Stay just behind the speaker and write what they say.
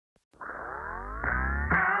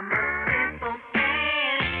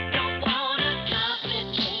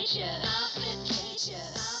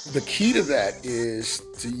the key to that is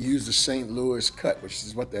to use the St. Louis cut, which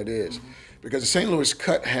is what that is. Because the St. Louis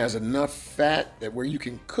cut has enough fat that where you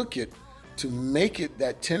can cook it to make it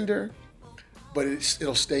that tender, but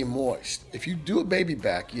it'll stay moist. If you do a baby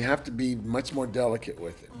back, you have to be much more delicate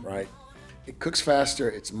with it, right? It cooks faster,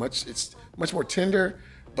 it's much more tender,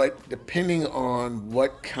 but depending on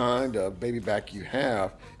what kind of baby back you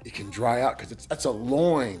have, it can dry out because that's a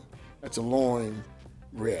loin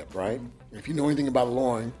rib, right? If you know anything about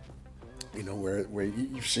loin, you know where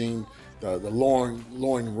you've seen the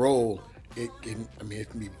loin roll, it can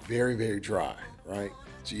be very, very dry, right?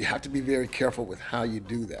 So you have to be very careful with how you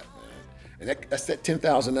do that, man. And that's that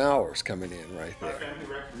 10,000 hours coming in right there.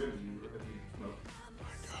 Oh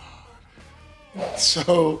my God.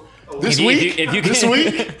 So this week,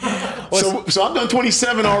 so I've done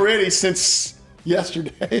 27 already since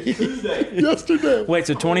yesterday. Yesterday. Wait,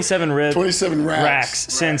 so 27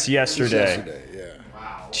 racks since yesterday. Since yesterday, yeah.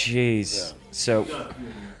 Wow. Jeez. Yeah. So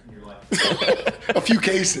a few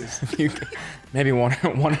cases. Maybe one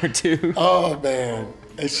or two. Oh man,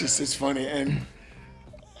 it's funny, and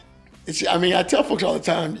I tell folks all the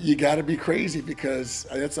time, you got to be crazy because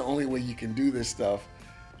that's the only way you can do this stuff.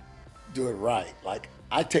 Do it right. Like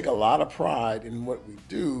I take a lot of pride in what we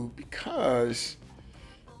do because,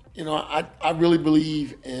 I really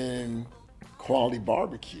believe in quality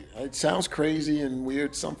barbecue. It sounds crazy and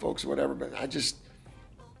weird to some folks or whatever, but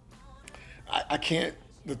I can't.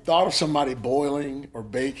 The thought of somebody boiling or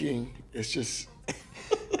baking, it's just,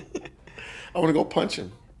 I want to go punch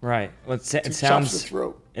him. Right. Well, it Chops sounds. the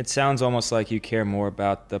throat. It sounds almost like you care more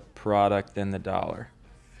about the product than the dollar.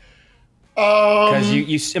 Because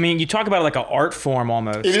you talk about it like an art form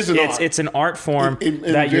almost. It is an art. It's an art form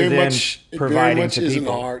that you're then providing to people. It very much is an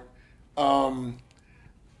art.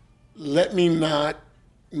 Let me not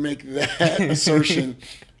make that assertion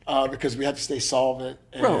because we have to stay solvent.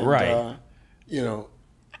 And, right.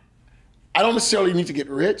 I don't necessarily need to get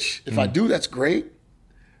rich. If I do, that's great.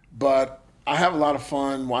 But I have a lot of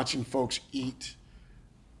fun watching folks eat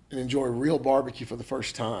and enjoy real barbecue for the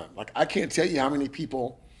first time. Like I can't tell you how many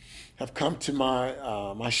people have come to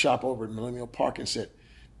my shop over at Millennial Park and said,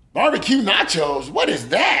 "Barbecue nachos, what is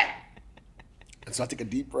that?" And so I take a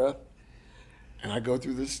deep breath and I go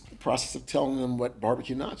through this process of telling them what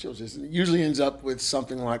barbecue nachos is. And it usually ends up with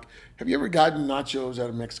something like, "Have you ever gotten nachos at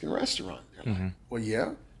a Mexican restaurant?" They're like, "Well,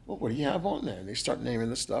 yeah." "Well, what do you have on there?" And they start naming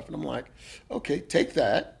the stuff. And I'm like, okay, take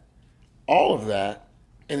that, all of that,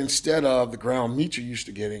 and instead of the ground meat you're used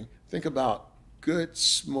to getting, think about good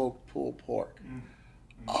smoked pulled pork.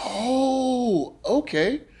 Oh,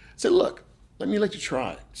 okay. I said, look, let me let you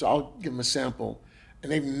try it. So I'll give them a sample.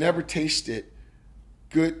 And they've never tasted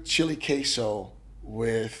good chili queso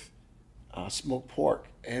with smoked pork.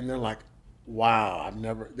 And they're like, wow,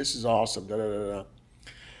 this is awesome, da, da, da, da.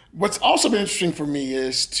 What's also been interesting for me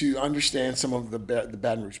is to understand some of the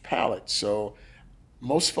Baton Rouge palate. So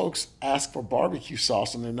most folks ask for barbecue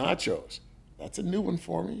sauce on their nachos. That's a new one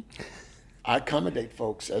for me. I accommodate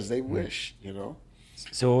folks as they wish,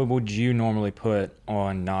 So what would you normally put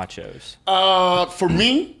on nachos? For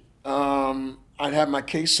me, I'd have my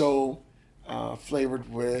queso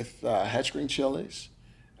flavored with hatch green chilies,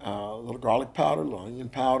 a little garlic powder, a little onion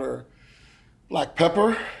powder, black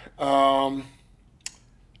pepper,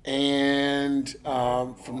 and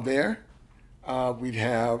from there, we'd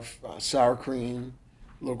have sour cream,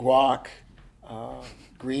 a little guac,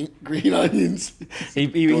 green onions.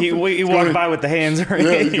 He walked by with the hands already.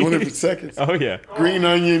 Yeah, he's going there for seconds. Oh, yeah. Green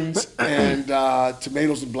onions and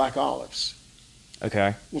tomatoes and black olives. Okay.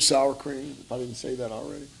 A little sour cream, if I didn't say that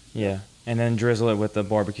already. Yeah, and then drizzle it with the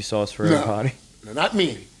barbecue sauce for everybody. No, not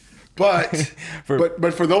me. But,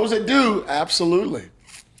 but for those that do, absolutely.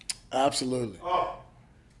 Absolutely. Oh,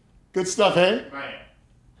 Good stuff, hey? man.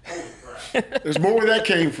 Holy crap. There's more where that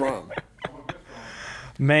came from.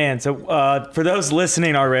 Man, so for those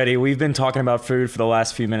listening already, we've been talking about food for the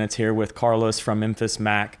last few minutes here with Carlos from Memphis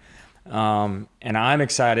Mac. And I'm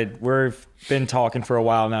excited. We've been talking for a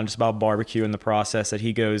while now just about barbecue and the process that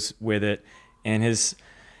he goes with it and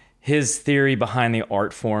his theory behind the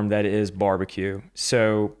art form that is barbecue.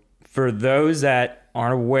 So for those that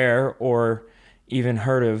aren't aware or even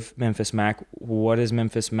heard of Memphis Mac, what is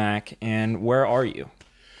Memphis Mac and where are you?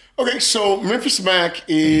 Okay, so Memphis Mac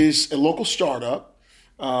is a local startup.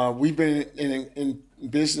 We've been in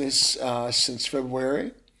business since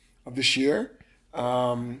February of this year.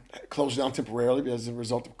 Closed down temporarily as a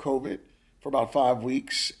result of COVID for about 5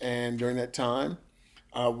 weeks. And during that time,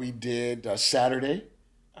 we did Saturday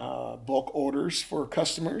bulk orders for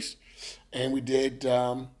customers. And we did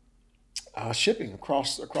shipping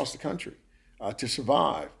across the country to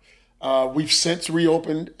survive. We've since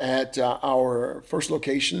reopened at our first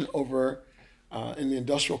location over in the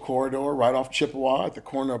industrial corridor right off Chippewa at the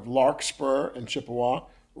corner of Larkspur and Chippewa,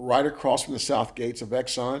 right across from the south gates of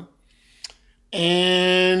Exxon.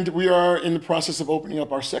 And we are in the process of opening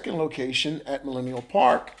up our second location at Millennial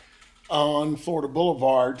Park on Florida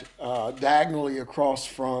Boulevard, diagonally across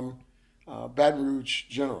from Baton Rouge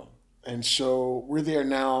General. And so we're there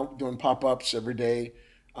now doing pop-ups every day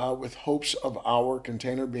with hopes of our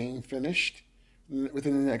container being finished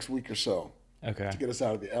within the next week or so. Okay. To get us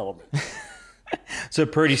out of the element. So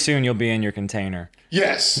pretty soon you'll be in your container.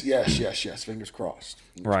 Yes. Fingers crossed.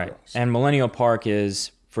 Right. And Millennial Park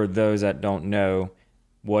is, for those that don't know,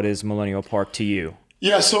 what is Millennial Park to you?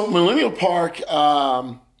 Yeah, so Millennial Park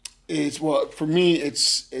is, well, for me,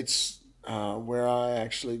 it's where I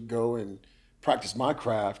actually go and practice my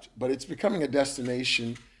craft, but it's becoming a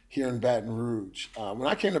destination here in Baton Rouge. When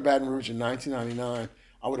I came to Baton Rouge in 1999,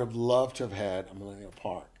 I would have loved to have had a Millennial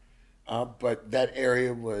Park. But that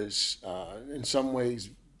area was, in some ways,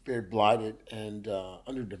 very blighted and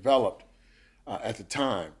underdeveloped at the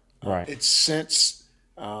time. Right. It's since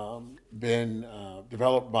been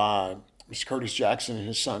developed by Mr. Curtis Jackson and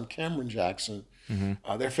his son Cameron Jackson.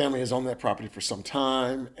 Mm-hmm. Their family has owned that property for some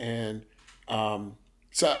time, and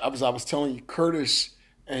so I was telling you, Curtis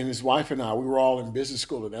and his wife and I, we were all in business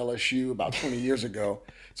school at LSU about 20 years ago,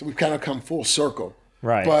 so we've kind of come full circle.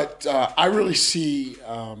 Right. But I really see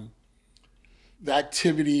the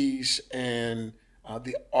activities and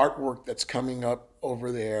the artwork that's coming up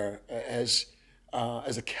over there as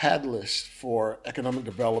a catalyst for economic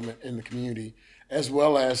development in the community, as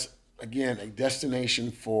well as, again, a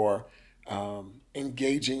destination for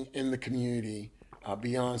engaging in the community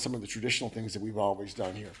beyond some of the traditional things that we've always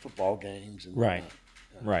done here, football games. And right,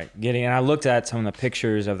 right. And I looked at some of the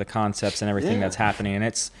pictures of the concepts and everything that's happening, and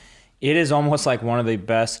it is almost like one of the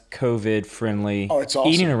best COVID-friendly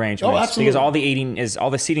eating arrangements. Oh, absolutely. Because all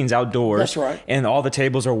the seating's outdoors. That's right. And all the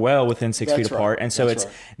tables are well within 6 feet apart. And so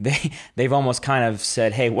they've almost kind of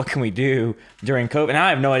said, hey, what can we do during COVID? And I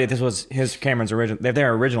have no idea if this was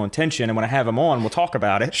their original intention. And when I have them on, we'll talk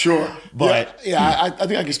about it. Sure. But I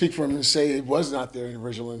think I can speak for them and say it was not their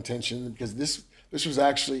original intention, because this was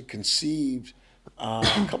actually conceived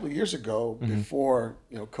a couple of years ago before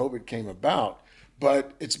COVID came about.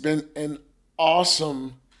 But it's been an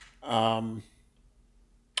awesome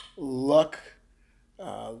lucky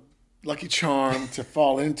charm to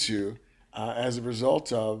fall into as a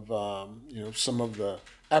result of some of the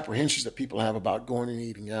apprehensions that people have about going and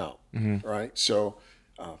eating out, right? So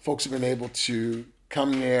folks have been able to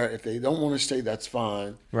come there. If they don't want to stay, that's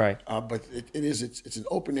fine. Right. But it's an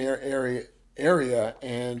open air area,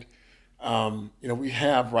 and we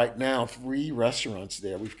have right now 3 restaurants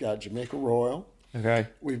there. We've got Jamaica Royal. Okay.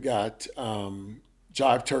 We've got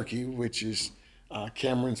Jive Turkey, which is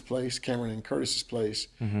Cameron and Curtis's place,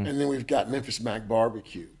 and then we've got Memphis Mac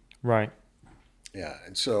Barbecue. Right. Yeah,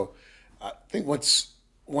 and so I think once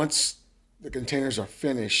the containers are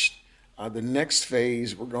finished, the next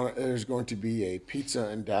phase there's going to be a pizza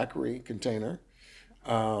and daiquiri container.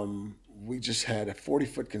 We just had a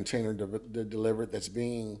 40-foot container delivered that's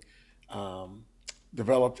being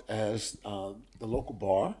developed as the local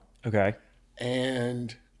bar. Okay.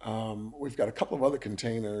 And we've got a couple of other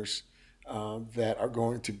containers that are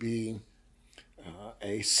going to be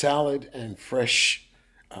a salad and fresh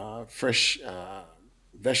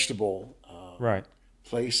vegetable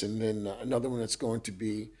place, and then another one that's going to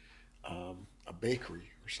be a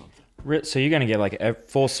bakery or something. So you're going to get like a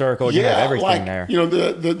full circle. You have everything there.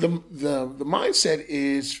 The mindset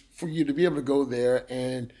is for you to be able to go there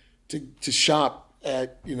and to shop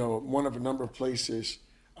at one of a number of places.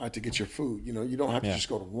 To get your food, you don't have to just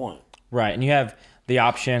go to one. Right, and you have the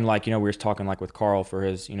option, like we were talking like with Carl for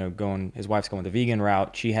his, his wife's going the vegan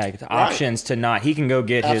route. She had the options to not. He can go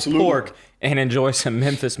get his pork and enjoy some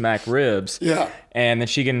Memphis Mac ribs. Yeah, and then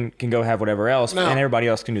she can go have whatever else, and everybody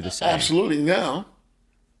else can do the same. Absolutely. Now,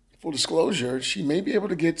 full disclosure, she may be able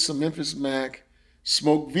to get some Memphis Mac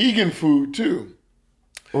smoked vegan food too.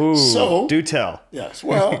 Ooh, so do tell. Yes.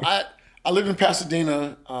 Well, I lived in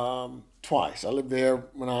Pasadena. Twice. I lived there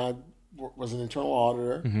when I was an internal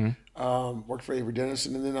auditor, worked for Avery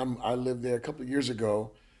Dennison, and then I lived there a couple of years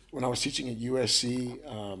ago when I was teaching at USC.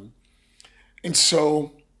 And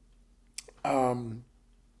so,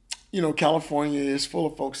 California is full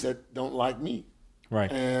of folks that don't like meat.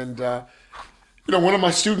 Right. And, one of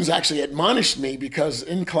my students actually admonished me because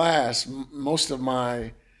in class, most of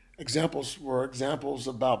my examples were examples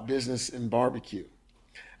about business and barbecue.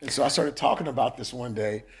 And so I started talking about this one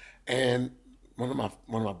day. And one of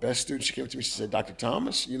my best students, she came to me, she said, Dr.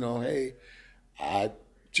 Thomas, hey, I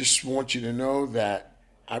just want you to know that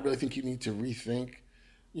I really think you need to rethink,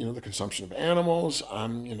 the consumption of animals.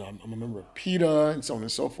 I'm a member of PETA and so on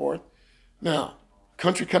and so forth. Now,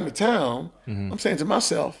 country come to town, I'm saying to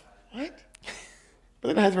myself, what? But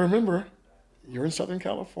then I have to remember, you're in Southern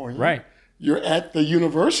California. Right. You're at the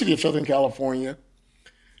University of Southern California.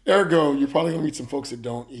 Ergo, you're probably going to meet some folks that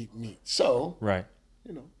don't eat meat. So, Right.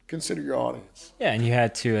 Consider your audience. Yeah, and you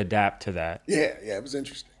had to adapt to that. Yeah, it was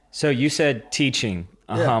interesting. So you said teaching.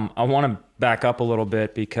 Yeah. I want to back up a little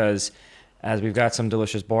bit because as we've got some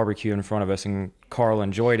delicious barbecue in front of us and Carl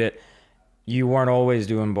enjoyed it, you weren't always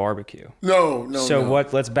doing barbecue. No. So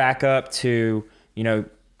let's back up to,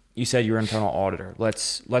 you said you were internal auditor.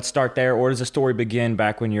 Let's start there. Or does the story begin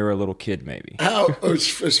back when you were a little kid maybe? How,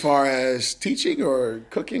 as far as teaching or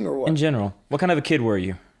cooking or what? In general. What kind of a kid were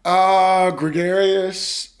you?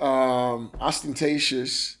 Gregarious,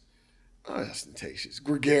 gregarious,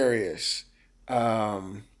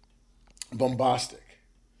 bombastic.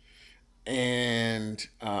 And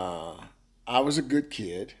I was a good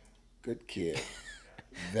kid.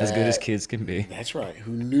 As good as kids can be. That's right.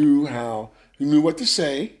 Who knew what to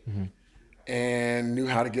say and knew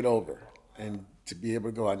how to get over and to be able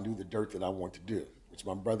to go out and do the dirt that I want to do, which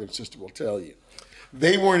my brother and sister will tell you.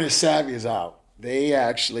 They weren't as savvy as I. They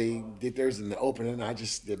actually did theirs in the open, and I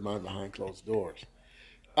just did mine behind closed doors.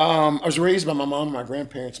 I was raised by my mom and my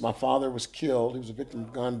grandparents. My father was killed. He was a victim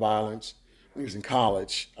of gun violence when he was in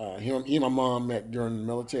college. He and my mom met during the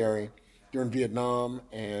military, during Vietnam,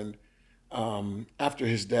 and after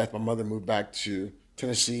his death, my mother moved back to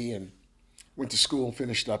Tennessee and went to school,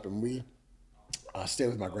 finished up, and we stayed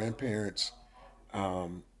with my grandparents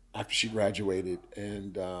after she graduated,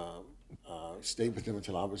 and stayed with them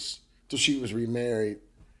until she was remarried,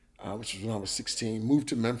 which was when I was 16. Moved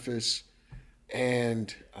to Memphis,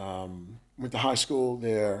 and went to high school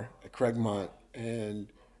there at Craigmont, and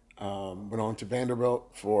went on to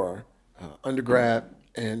Vanderbilt for undergrad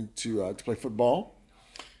and to play football.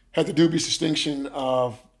 Had the dubious distinction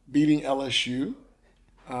of beating LSU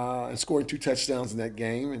and scoring 2 touchdowns in that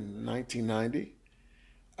game in 1990.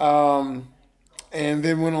 And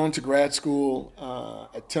then went on to grad school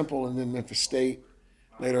at Temple and then Memphis State.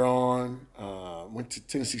 Later on, went to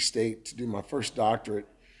Tennessee State to do my first doctorate.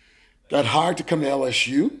 Got hired to come to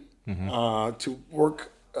LSU to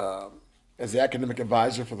work as the academic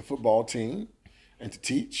advisor for the football team and to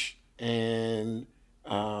teach. And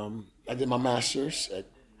I did my master's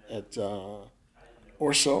at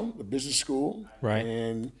Orso, the business school, right,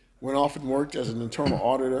 and went off and worked as an internal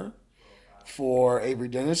auditor for Avery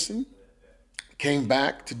Dennison. Came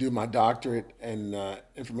back to do my doctorate in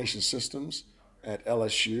information systems at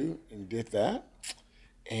LSU and did that.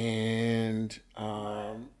 And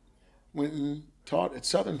went and taught at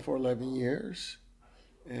Southern for 11 years.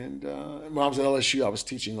 And when I was at LSU, I was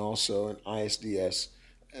teaching also in ISDS,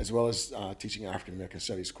 as well as teaching African American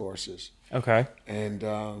Studies courses. Okay. And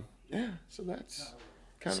so that's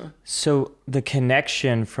kind of. So the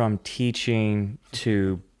connection from teaching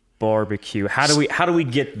to barbecue, how do we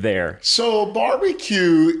get there? So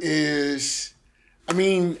barbecue is,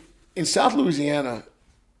 in South Louisiana,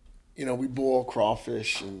 we boil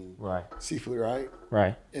crawfish and seafood, right?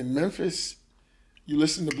 Right. In Memphis, you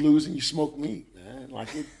listen to blues and you smoke meat, man.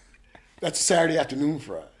 That's a Saturday afternoon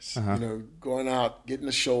for us. Going out, getting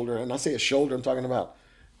a shoulder, and I say a shoulder, I'm talking about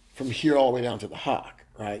from here all the way down to the hock,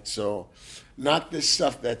 right? So, not this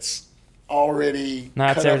stuff that's already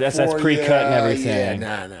that's pre-cut and everything.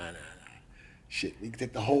 Yeah, nah. Shit, we can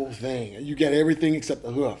take the whole thing. You get everything except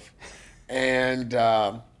the hoof, and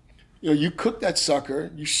you cook that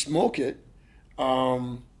sucker, you smoke it,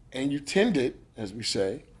 and you tend it, as we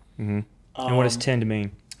say. Mm-hmm. And what does tend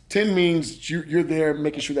mean? Tend means you're there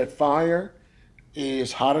making sure that fire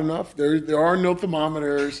is hot enough. There are no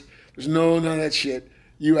thermometers. There's none of that shit.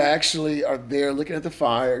 You actually are there looking at the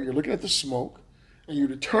fire. You're looking at the smoke, and you're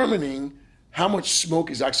determining how much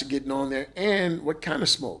smoke is actually getting on there and what kind of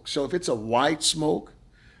smoke. So if it's a white smoke,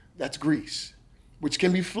 that's grease, which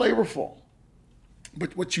can be flavorful.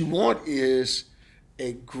 But what you want is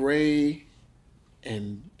a gray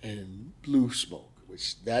and blue smoke,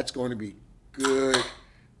 which that's going to be good,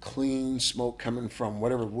 clean smoke coming from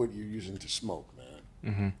whatever wood you're using to smoke, man.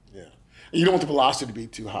 Mm-hmm. Yeah. And you don't want the velocity to be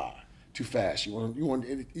too high, too fast. You want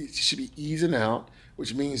it should be easing out,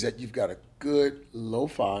 which means that you've got a good low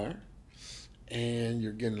fire and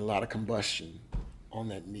you're getting a lot of combustion on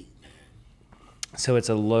that meat, man. So it's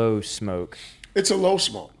a low smoke. It's a low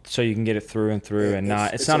smoke. So you can get it through and through, and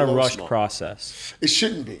it's not a rushed smoke process. It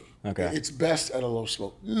shouldn't be. Okay. It's best at a low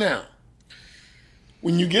smoke. Now,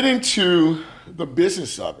 when you get into the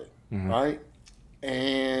business of it, right,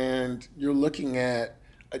 and you're looking at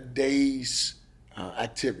a day's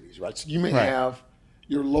activities, right? So you may Right. have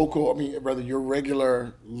your local, rather your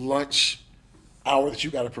regular lunch hour that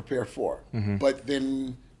you got to prepare for. But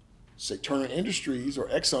then, say, Turner Industries or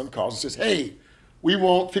Exxon calls and says, hey, we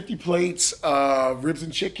want 50 plates of ribs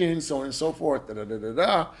and chicken, so on and so forth,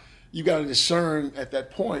 da-da-da-da-da. You got to discern at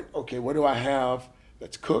that point, okay, what do I have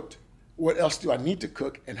that's cooked? What else do I need to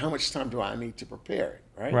cook? And how much time do I need to prepare it,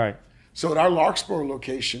 right? Right. So at our Larkspur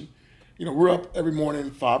location, we're up every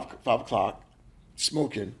morning, 5 o'clock,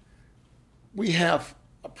 smoking. We have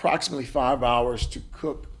approximately 5 hours to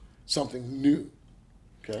cook something new,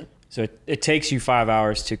 okay? So it takes you 5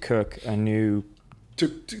 hours to cook a new.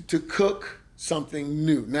 To cook something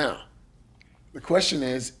new. Now, the question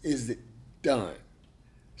is it done?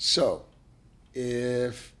 So,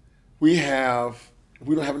 if we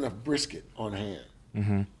don't have enough brisket on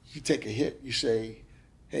hand, you take a hit. You say,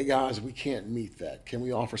 "Hey guys, we can't meet that. Can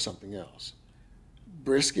we offer something else?"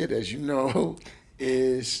 Brisket, as you know,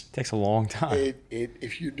 Takes a long time.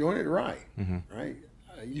 if you're doing it right, right,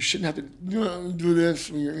 you shouldn't have to do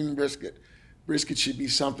this when you're eating brisket. Brisket should be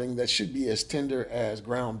something that should be as tender as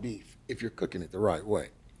ground beef if you're cooking it the right way.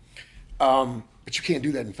 But you can't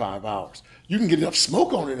do that in 5 hours. You can get enough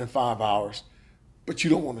smoke on it in 5 hours, but you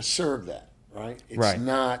don't want to serve that, right? It's Right.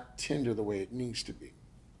 not tender the way it needs to be.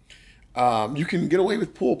 You can get away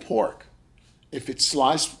with pulled pork if it's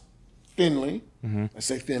sliced thinly. I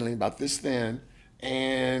say thinly, about this thin,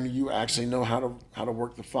 and you actually know how to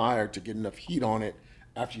work the fire to get enough heat on it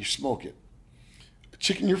after you smoke it.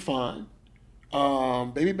 Chicken, you're fine.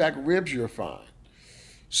 Baby back ribs, you're fine.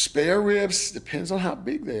 Spare ribs, depends on how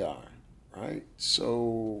big they are, right?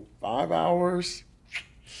 So 5 hours,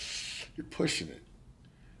 you're pushing it.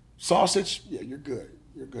 Sausage, yeah, you're good.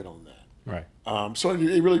 You're good on that. Right. So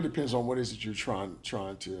it really depends on what it is that you're trying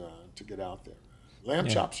to get out there. Lamb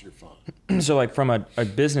chops, you're fine. So like from a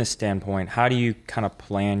business standpoint, how do you kind of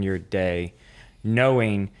plan your day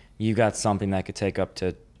knowing you got something that could take up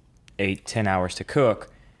to 8-10 hours to cook?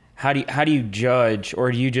 How do you judge,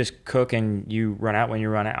 or do you just cook and you run out when you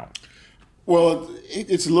run out? Well,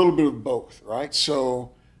 it's a little bit of both, right?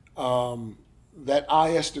 So that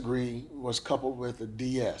IS degree was coupled with a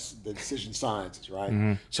DS, the decision sciences,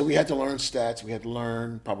 right? So we had to learn stats, we had to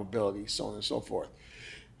learn probability, so on and so forth.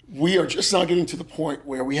 We are just now getting to the point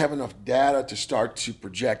where we have enough data to start to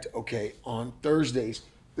project, okay, on Thursdays,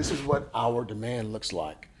 this is what our demand looks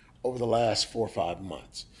like over the last 4 or 5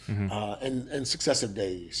 months, and successive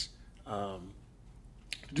days.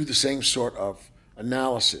 Do the same sort of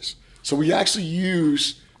analysis. So we actually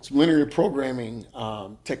use some linear programming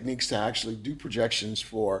techniques to actually do projections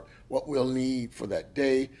for what we'll need for that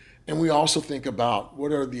day. And we also think about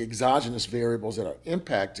what are the exogenous variables that are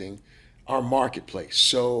impacting our marketplace.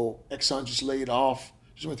 So Exxon just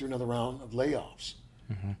went through another round of layoffs.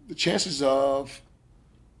 The chances of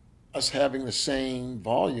us having the same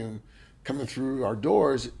volume coming through our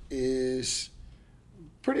doors is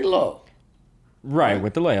pretty low. Right,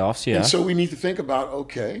 with the layoffs, yeah. And so we need to think about,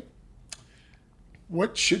 okay,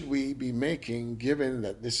 what should we be making given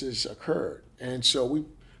that this has occurred? And so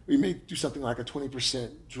we may do something like a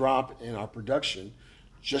 20% drop in our production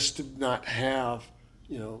just to not have,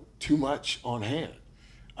 too much on hand.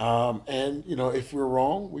 And if we're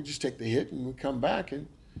wrong, we just take the hit and we come back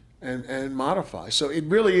and modify. So it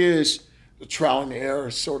really is a trial and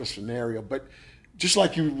error sort of scenario. But just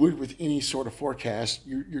like you would with any sort of forecast,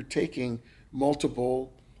 you're taking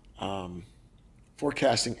multiple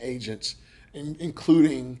forecasting agents,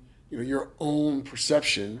 including your own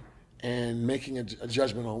perception, and making a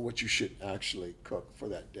judgment on what you should actually cook for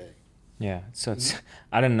that day. Yeah, so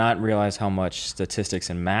I did not realize how much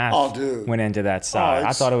statistics and math went into that side.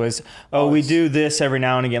 I thought it was, we do this every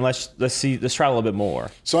now and again. Let's try a little bit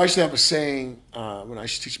more. So I used to have a saying when I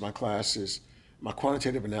used to teach my classes, my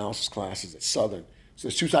quantitative analysis classes at Southern. So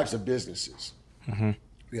there's two types of businesses.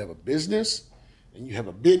 You have a business and you have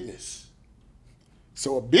a business.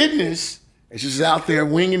 So a business is just out there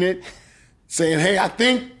winging it, saying, hey, I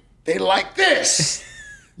think they like this.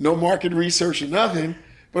 No market research or nothing.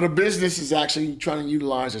 But a business is actually trying to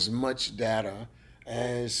utilize as much data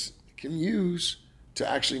as it can use to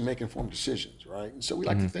actually make informed decisions, right? And so we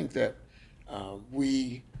like to think that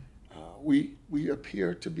we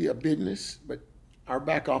appear to be a business, but our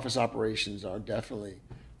back office operations are definitely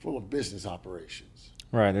full of business operations.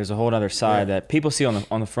 Right. There's a whole other side that people see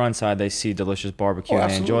on the front side. They see delicious barbecue and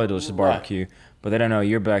they enjoy delicious barbecue, but they don't know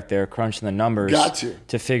you're back there crunching the numbers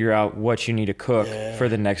to figure out what you need to cook for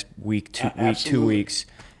the next week, 2 weeks,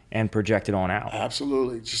 and project it on out.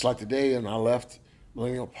 Absolutely. Just like today, when I left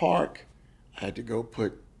Millennial Park, I had to go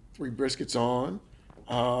put 3 briskets on.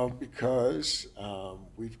 because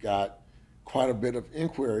we've got quite a bit of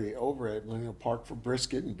inquiry over at Millennial Park for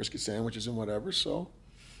brisket and brisket sandwiches and whatever. So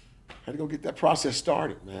had to go get that process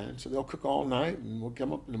started, man. So they'll cook all night, and we'll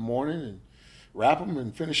come up in the morning and wrap them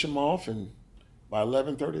and finish them off, and by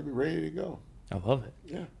 11:30 they'll be ready to go. I love it.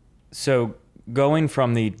 Yeah. So going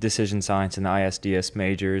from the decision science and the ISDS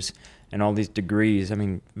majors and all these degrees, I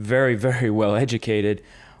mean, very, very well educated.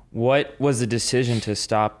 What was the decision to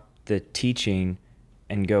stop the teaching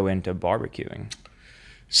and go into barbecuing?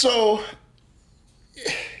 So,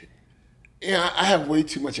 yeah, I have way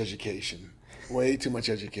too much education. Way too much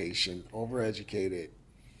education, overeducated.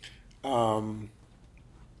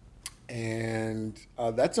 And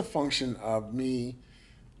that's a function of me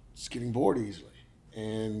just getting bored easily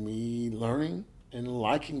and me learning and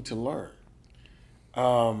liking to learn.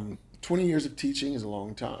 20 years of teaching is a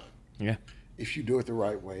long time. Yeah. If you do it the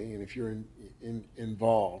right way and if you're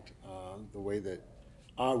involved the way that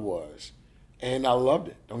I was. And I loved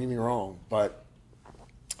it, don't get me wrong, but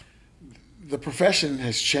the profession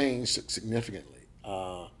has changed significantly.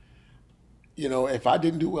 You know, if I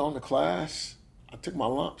didn't do well in the class, I took my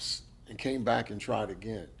lumps and came back and tried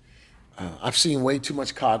again. I've seen way too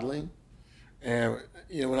much coddling. And,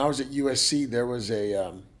 you know, when I was at USC, there was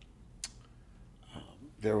an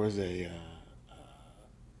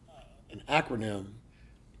acronym.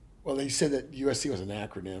 Well, they said that USC was an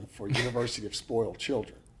acronym for University of Spoiled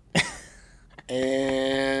Children.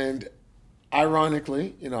 And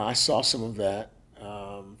ironically, you know, I saw some of that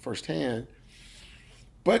firsthand.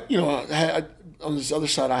 But, you know, on this other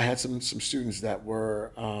side, I had some students that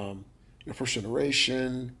were, you know, first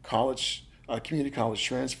generation, college, community college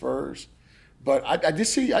transfers. But I did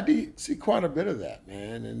see quite a bit of that,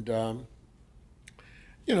 man. And,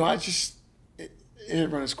 you know,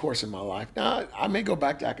 it run its course in my life. Now, I may go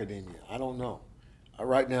back to academia. I don't know.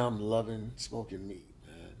 Right now, I'm loving smoking meat,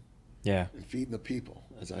 man. Yeah. And feeding the people,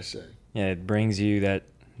 as I say. Yeah, it brings you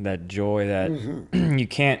that joy that you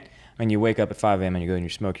can't. I mean, you wake up at 5 a.m. and you go and you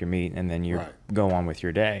smoke your meat, and then you go on with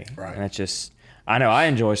your day. Right. And it's just, I know I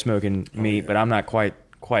enjoy smoking meat, but I'm not quite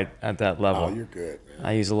at that level. Oh, you're good, man.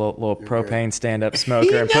 I use a little propane stand-up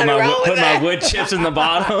smoker and put my wood chips in the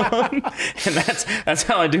bottom, and that's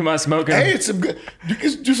how I do my smoking. Hey, it's some good. You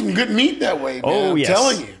can do some good meat that way, man. Oh, yes. I'm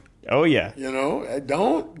telling you. Oh yeah. You know,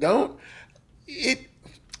 don't.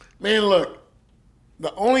 Man, look.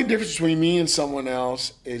 The only difference between me and someone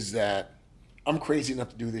else is that I'm crazy enough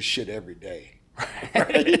to do this shit every day.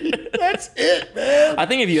 Right? That's it, man. I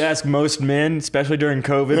think if you ask most men, especially during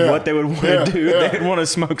COVID, what they would want to do, they'd want to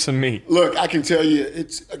smoke some meat. Look, I can tell you,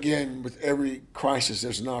 it's, again, with every crisis,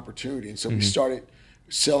 there's an opportunity. And so we started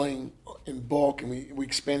selling in bulk, and we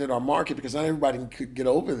expanded our market because not everybody could get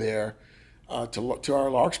over there to our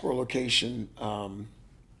Larkspur location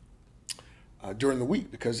during the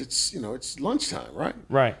week because it's, you know, it's lunchtime, right?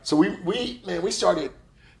 Right. So we started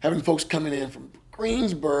having folks coming in from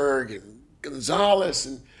Greensburg and Gonzales,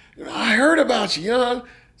 and you know, I heard about you. You know,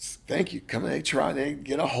 thank you. Come in, they try, they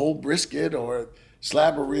get a whole brisket or a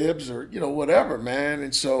slab of ribs or you know whatever, man.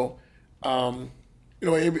 And so, you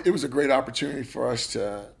know, it was a great opportunity for us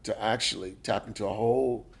to actually tap into a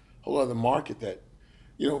whole other market that,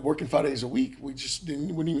 you know, working 5 days a week, we just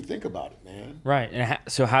wouldn't even think about it, man. Right. And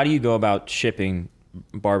so, how do you go about shipping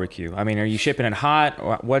barbecue? I mean, are you shipping it hot?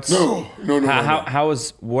 Or what's no. How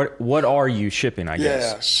is what are you shipping? I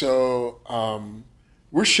guess. Yeah. So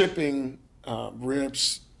we're shipping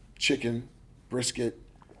ribs, chicken, brisket,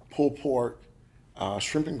 pulled pork,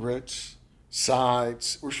 shrimp and grits,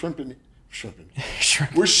 sides. We're shipping.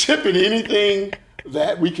 We're shipping anything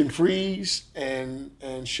that we can freeze and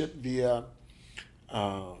ship via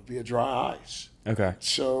dry ice. Okay.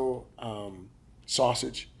 So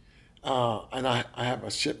sausage. And I have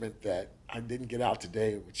a shipment that I didn't get out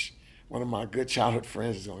today, which one of my good childhood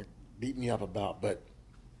friends is going to beat me up about. But,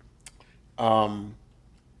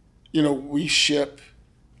 you know, we ship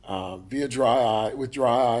via dry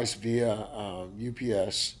ice via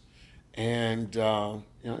UPS, and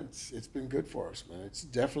you know, it's been good for us, man. It's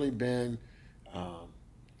definitely been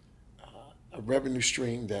a revenue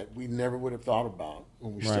stream that we never would have thought about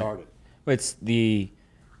when we started. It's the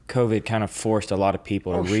COVID kind of forced a lot of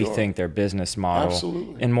people to rethink their business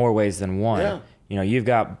model in more ways than one. Yeah. You know, you've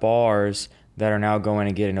got bars that are now going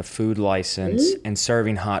and getting a food license and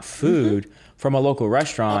serving hot food from a local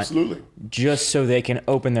restaurant just so they can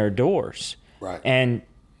open their doors. Right. And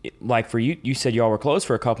like for you, you said y'all were closed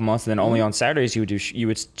for a couple months, and then only on Saturdays you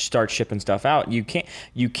would start shipping stuff out. You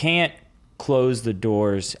can't close the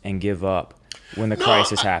doors and give up when the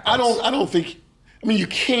crisis happens. I don't think. I mean, you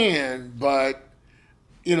can, but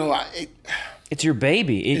you know, It's your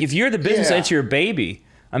baby. If you're the business, yeah. it's your baby.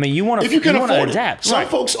 I mean, you want If you can to afford adapt. it. Some Right.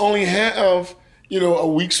 folks only have, a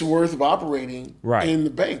week's worth of operating Right. in the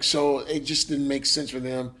bank. So it just didn't make sense for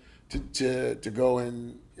them to go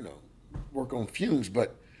and, work on fumes.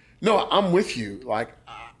 But no, I'm with you. Like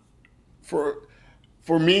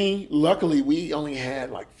for me, luckily we only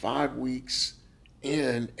had like 5 weeks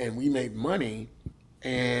in and we made money,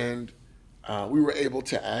 and we were able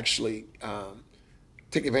to actually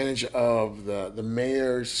take advantage of the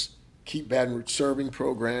mayor's Keep Baton Rouge Serving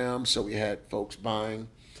program. So we had folks buying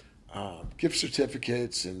gift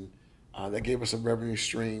certificates, and that gave us a revenue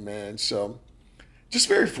stream, man. So just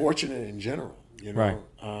very fortunate in general, Right.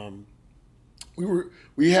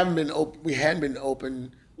 We hadn't been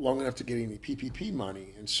open long enough to get any PPP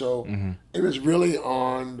money, and so it was really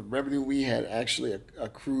on the revenue we had actually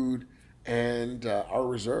accrued and our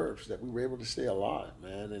reserves that we were able to stay alive,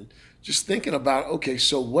 man. And just thinking about, okay,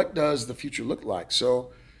 so what does the future look like?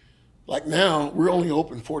 So like now, we're only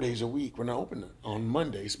open 4 days a week. We're not open on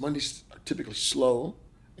Mondays. Mondays are typically slow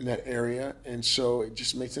in that area, and so it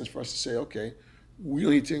just made sense for us to say, okay, we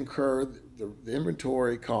don't need to incur the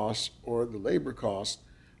inventory costs or the labor costs.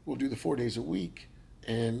 We'll do the 4 days a week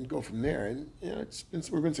and go from there. And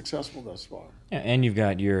we've been successful thus far. Yeah, and you've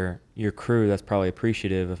got your crew that's probably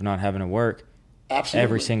appreciative of not having to work Absolutely.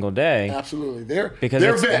 every single day. Absolutely, Because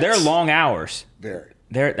they're long hours. Very.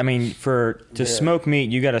 To smoke meat,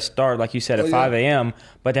 you got to start, like you said, at 5 a.m.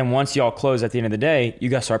 But then once y'all close at the end of the day, you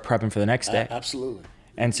got to start prepping for the next day. Absolutely.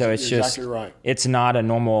 And so it's You're just, exactly right. It's not a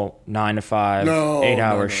normal 9 to 5,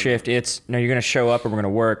 8-hour shift. It's, you're going to show up and we're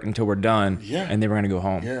going to work until we're done. Yeah. And then we're going to go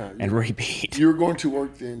home Yeah, and repeat. You're going to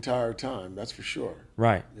work the entire time, that's for sure.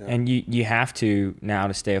 Right. Yeah. And you have to now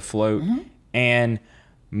to stay afloat. Mm-hmm. And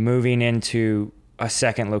moving into a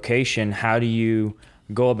second location, how do you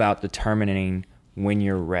go about determining when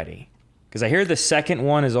you're ready? Because I hear the second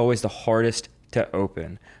one is always the hardest to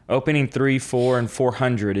open. Opening 3, 4, and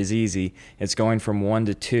 400 is easy. It's going from 1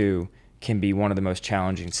 to 2 can be one of the most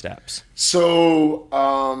challenging steps. So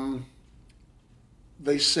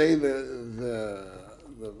they say the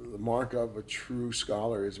mark of a true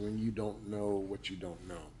scholar is when you don't know what you don't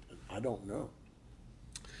know. And I don't know.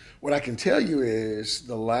 What I can tell you is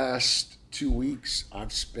the last 2 weeks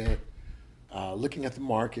I've spent looking at the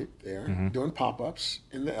market there, doing pop-ups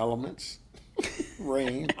in the elements,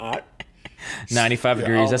 rain, hot. 95 Yeah,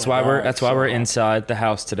 degrees. oh That's my why God, that's why so we're hot. inside the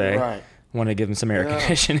house today. Right. Want to give them some air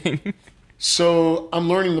conditioning. So I'm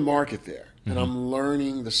learning the market there, and I'm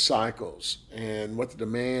learning the cycles and what the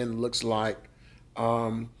demand looks like.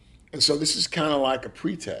 And so this is kind of like a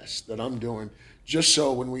pretest that I'm doing, just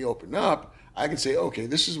so when we open up, I can say, okay,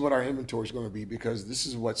 this is what our inventory is going to be because this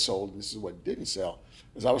is what sold and this is what didn't sell.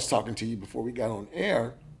 As I was talking to you before we got on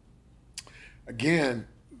air, again,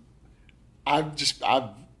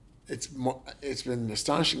 it's been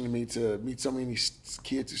astonishing to me to meet so many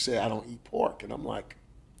kids who say I don't eat pork, and I'm like,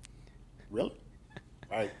 really?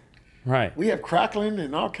 Right. We have crackling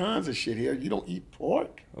and all kinds of shit here. You don't eat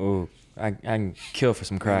pork? Oh, I can kill for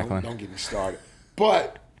some crackling. Don't get me started.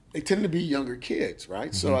 But they tend to be younger kids,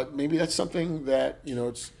 right? So maybe that's something that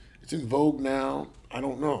it's in vogue now. I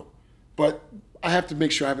don't know, but I have to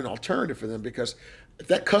make sure I have an alternative for them, because if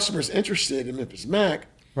that customer is interested in Memphis Mac,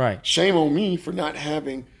 Right. shame on me for not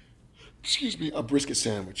having, a brisket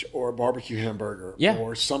sandwich or a barbecue hamburger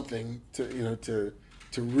or something to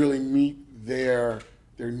really meet their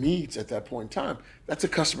needs at that point in time. That's a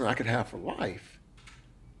customer I could have for life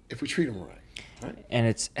if we treat them right. And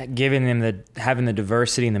it's giving them having the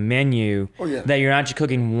diversity in the menu that you're not just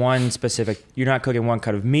cooking you're not cooking one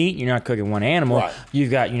cut of meat, you're not cooking one animal. Right.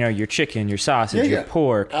 You've got, your chicken, your sausage, your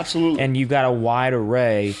pork. Absolutely. And you've got a wide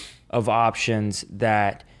array of options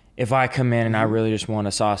that if I come in and I really just want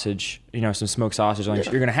a sausage, some smoked sausage, you're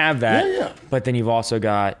going to have that. Yeah. But then you've also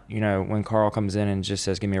got, when Carl comes in and just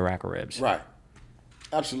says, give me a rack of ribs. Right.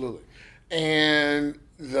 Absolutely. And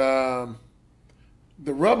the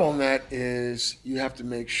rub on that is you have to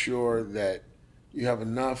make sure that you have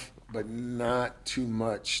enough, but not too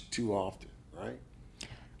much too often, right?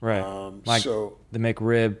 Right. Like so the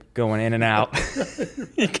McRib going in and out.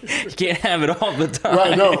 You can't have it all the time.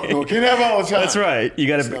 right, no, can't have it all the time. That's right. You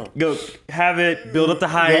got to go have it, build up the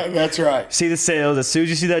hype. That's right. See the sales. As soon as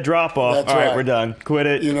you see that drop off, That's all right, right. we're done. Quit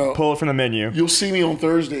it. Pull it from the menu. You'll see me on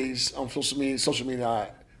Thursdays on social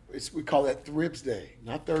media. We call that Thribs Day,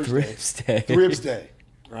 not Thursday. Thribs Day. Thribs Day,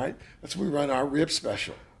 right? That's when we run our rib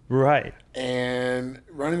special. Right. And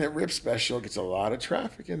running that rib special gets a lot of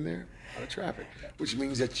traffic in there, which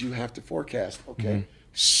means that you have to forecast, okay,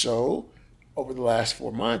 so over the last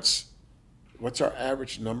 4 months, what's our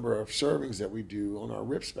average number of servings that we do on our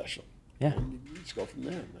rib special? Yeah. And you just go from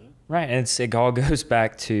there, man. Right. And it all goes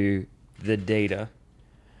back to the data.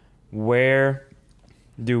 Where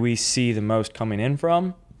do we see the most coming in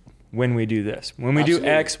from when we do this? When we Absolutely.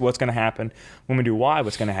 do X, what's going to happen? When we do Y,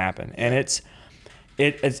 what's going to happen? And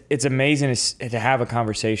it's amazing to have a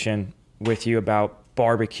conversation with you about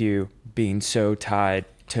barbecue being so tied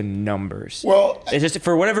to numbers. Well, it's just,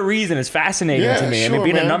 for whatever reason, it's fascinating yeah, to me. sure, I mean,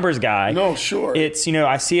 being man. a numbers guy, No, sure. it's,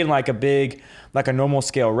 I see it in like a normal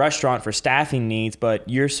scale restaurant for staffing needs, but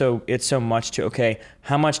it's so much to, okay,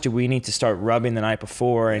 how much do we need to start rubbing the night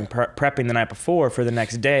before and prepping the night before for the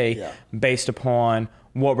next day based upon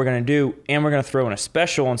what we're going to do. And we're going to throw in a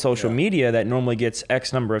special on social media that normally gets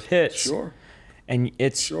X number of hits. Sure. And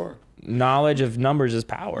it's knowledge of numbers is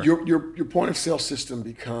power. Your point of sale system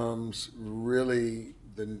becomes really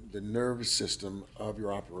the nervous system of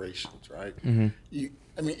your operations, right? Mm-hmm.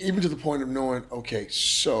 Even to the point of knowing, okay,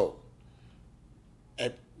 so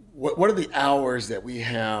at what are the hours that we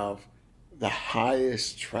have the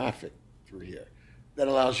highest traffic through here? That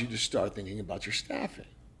allows you to start thinking about your staffing,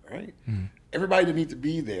 right? Mm-hmm. Everybody didn't need to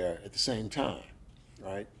be there at the same time,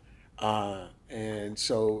 right? And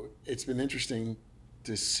so it's been interesting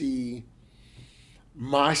to see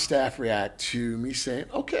my staff react to me saying,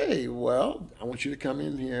 okay, well, I want you to come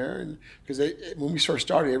in here. And because when we first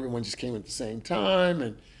started, everyone just came at the same time.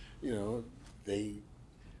 And,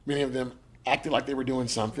 many of them acted like they were doing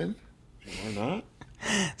something. They were not.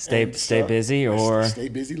 Stay busy or... Stay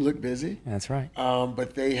busy, look busy. That's right.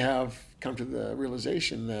 But they have come to the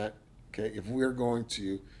realization that, okay, if we're going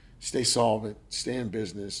to stay solvent, stay in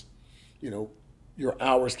business, your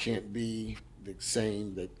hours can't be the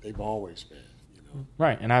same that they've always been.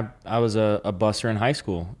 Right, and I was a busser in high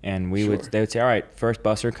school, and they would say, all right, first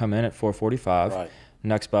busser come in at 4:45. Right.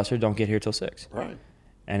 Next busser don't get here till 6. Right.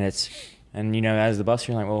 And as the busser,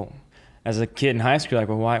 you're like, well, as a kid in high school, you're like,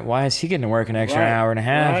 well, why is he getting to work an extra hour and a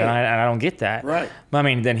half? Right. And I don't get that. Right. But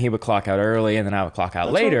then he would clock out early, and then I would clock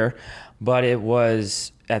out later. Right. But it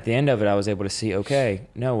was at the end of it, I was able to see, okay,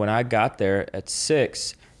 no, when I got there at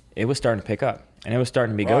 6, it was starting to pick up, and it was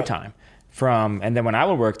starting to be go time. And then when I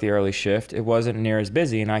would work the early shift, it wasn't near as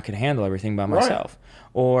busy, and I could handle everything by myself.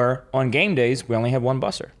 Or on game days, we only had one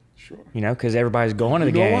busser. Sure. Because everybody's going to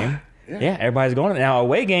the game. Yeah, everybody's going. Now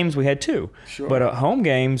away games we had 2. Sure. But at home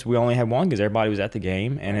games we only had 1 because everybody was at the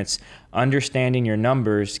game, and it's understanding your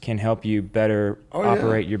numbers can help you better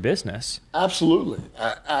operate your business. Absolutely.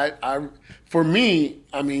 For me,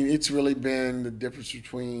 it's really been the difference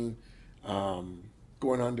between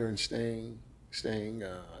going under and staying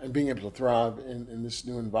and being able to thrive in this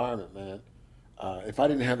new environment, man. If I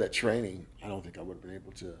didn't have that training, I don't think I would have been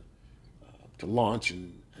able to launch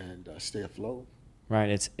and stay afloat.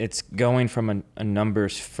 Right. It's going from a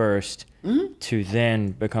numbers first to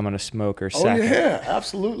then becoming a smoker second. Oh yeah,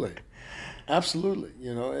 absolutely, absolutely.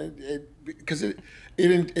 Because it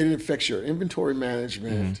affects your inventory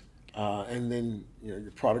management, and then your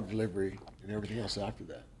product delivery and everything else after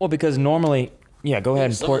that. Well, because normally. Yeah, go ahead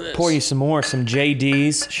and pour you some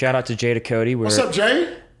JDs. Shout out to Jay Cody. What's up,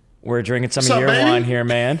 Jay? We're drinking some of your wine here,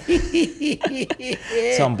 man.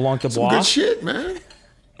 Some Blanc de Bois. Some good shit, man.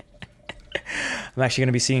 I'm actually going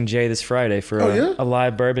to be seeing Jay this Friday for a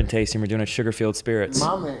live bourbon tasting. We're doing at Sugarfield Spirits.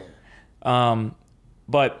 My man.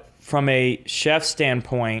 But from a chef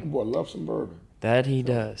standpoint... Boy, love some bourbon. That he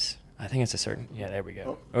does. I think it's a certain... Yeah, there we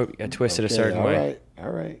go. Oh, you got twisted a certain way. All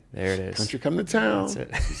right. There it is. Country come to town.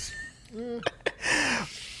 That's it.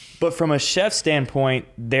 But from a chef standpoint,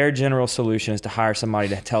 their general solution is to hire somebody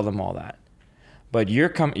to tell them all that. But you're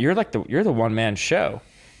the one man show.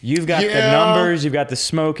 You've got the numbers, you've got the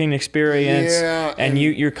smoking experience, and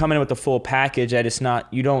you're coming in with the full package. That it's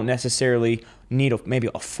not, you don't necessarily need maybe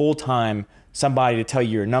a full time somebody to tell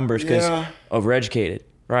you your numbers because overeducated,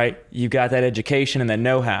 right? You've got that education and that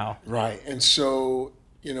know how. Right, and so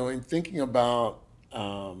in thinking about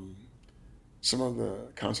some of the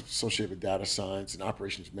concepts associated with data science and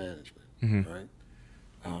operations management, right?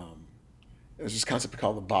 There's this concept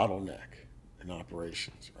called the bottleneck in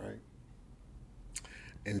operations, right?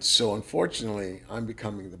 And so unfortunately, I'm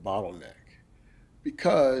becoming the bottleneck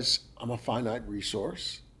because I'm a finite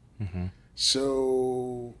resource.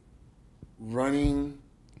 So running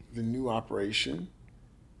the new operation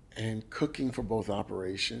and cooking for both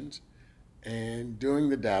operations and doing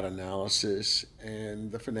the data analysis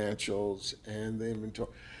and the financials and the inventory.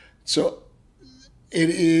 So it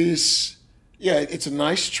is, it's a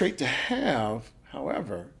nice trait to have.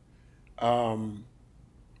 However, I'm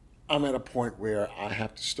at a point where I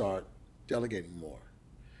have to start delegating more.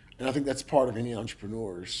 And I think that's part of any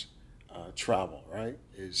entrepreneur's travel, right?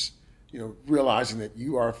 Is realizing that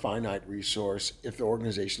you are a finite resource. If the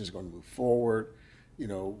organization is going to move forward,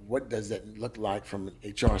 what does that look like from an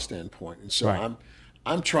HR standpoint? And so Right.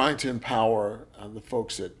 I'm trying to empower the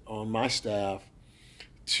folks that on my staff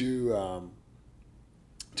to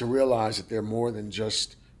realize that they're more than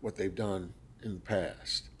just what they've done in the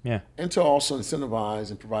past, Yeah. and to also incentivize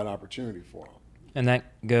and provide opportunity for them. And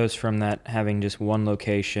that goes from that having just one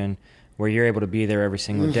location where you're able to be there every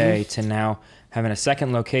single day to now having a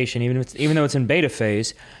second location, even though it's in beta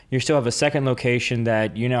phase, you still have a second location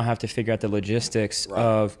that you now have to figure out the logistics Right.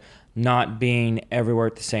 of not being everywhere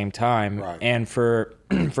at the same time. Right. And for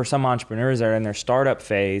some entrepreneurs that are in their startup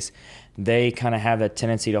phase, they kind of have that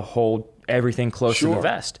tendency to hold everything close to the Sure.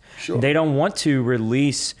 vest. Sure. They don't want to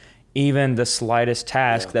release even the slightest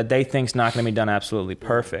task that they think is not going to be done absolutely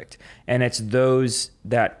perfect. And it's those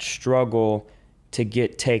that struggle to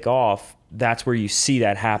take off. That's where you see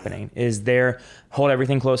that happening, is there, hold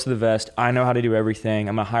everything close to the vest. I know how to do everything.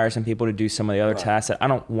 I'm going to hire some people to do some of the other tasks that I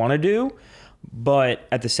don't want to do. But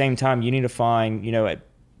at the same time, you need to find,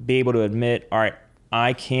 be able to admit, all right,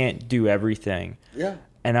 I can't do everything. Yeah.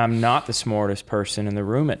 And I'm not the smartest person in the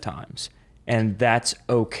room at times. And that's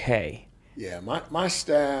okay. Yeah, my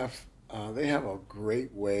staff, they have a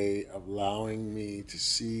great way of allowing me to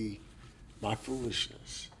see my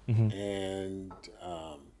foolishness. And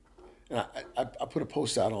I put a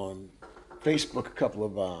post out on Facebook a couple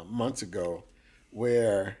of months ago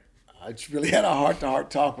where I just really had a heart-to-heart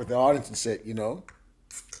talk with the audience and said,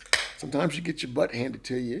 sometimes you get your butt handed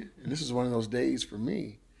to you, and this is one of those days for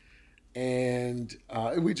me. And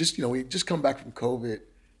we just come back from COVID,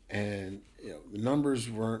 and the numbers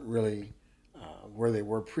weren't really where they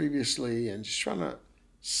were previously, and just trying to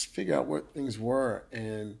figure out what things were.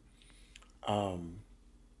 And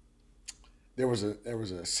there was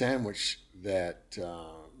a sandwich that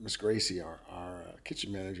Miss Gracie, our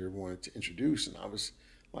kitchen manager, wanted to introduce, and I was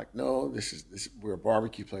like, no, this we're a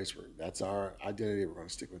barbecue place. That's our identity. We're going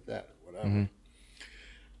to stick with that, whatever.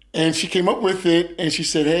 And she came up with it, and she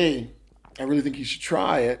said, hey, I really think you should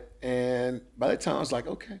try it. And by that time, I was like,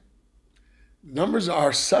 okay, numbers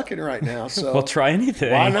are sucking right now, so Well, try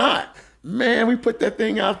anything. why not? Man, we put that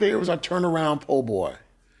thing out there. It was our turnaround po' boy.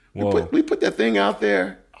 We put that thing out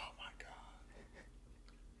there. Oh my God.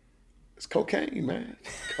 It's cocaine, man.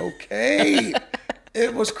 Cocaine.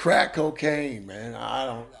 It was crack cocaine, man.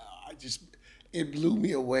 It blew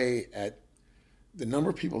me away at the number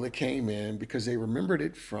of people that came in because they remembered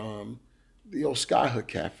it from the old Skyhook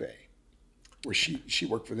Cafe, where she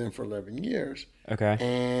worked for them for 11 years. Okay.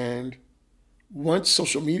 And once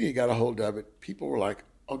social media got a hold of it, people were like,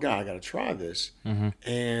 oh God, I got to try this.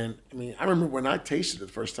 And I remember when I tasted it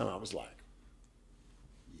the first time, I was like,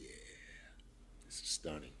 yeah, this is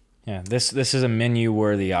stunning. Yeah, this is a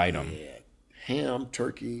menu-worthy item. Yeah. Ham,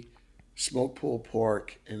 turkey, smoked pulled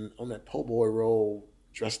pork, and on that po' boy roll,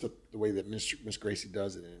 dressed up the way that Miss Gracie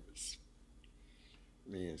does it.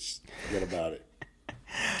 And forget about it.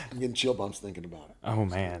 I'm getting chill bumps thinking about it. Oh,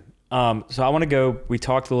 man. So I want to go, we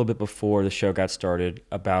talked a little bit before the show got started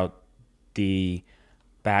about the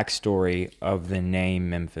backstory of the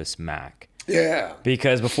name Memphis Mac. Yeah.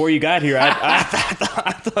 Because before you got here, I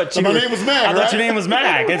thought my name was Mac, I thought right? your name was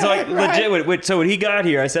Mac. It's like legit. So when he got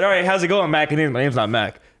here, I said, all right, how's it going, Mac? And my name's not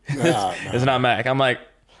Mac. Nah. It's not Mac. I'm like,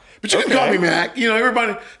 But you can call me Mac.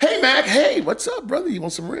 Everybody, hey, Mac, hey, what's up, brother? You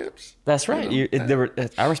want some ribs? that's right.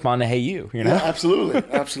 I respond to hey you, Yeah, absolutely.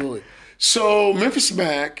 Absolutely. So Memphis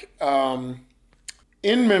Mac,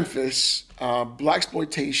 in Memphis,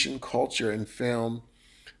 blaxploitation culture and film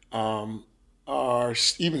are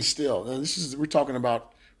even still, and we're talking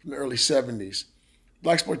about from the early 70s,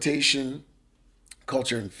 blaxploitation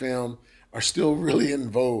culture and film are still really in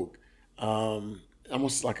vogue,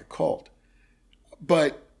 almost like a cult.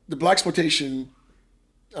 But the blaxploitation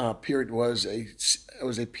period was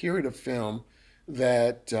a period of film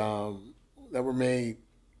that were made,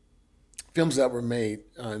 films that were made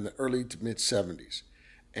in the early to mid 70s,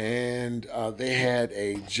 and they had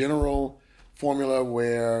a general formula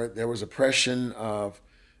where there was oppression of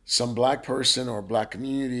some black person or black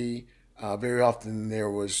community. Very often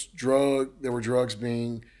there were drugs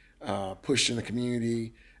being pushed in the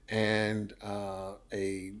community, and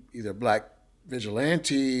either black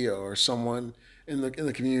vigilante or someone in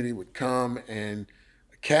the community would come and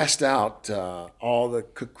cast out all the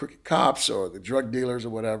crooked cops or the drug dealers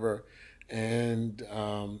or whatever. And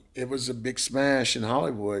it was a big smash in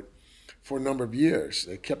Hollywood for a number of years.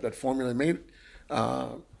 They kept that formula, made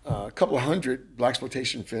a couple of hundred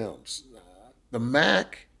blaxploitation films. The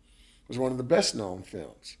Mac was one of the best known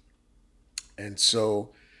films. And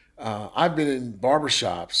so I've been in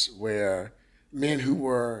barbershops where men who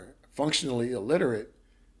were functionally illiterate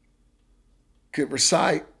could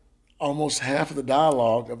recite almost half of the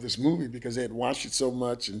dialogue of this movie because they had watched it so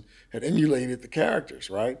much and had emulated the characters,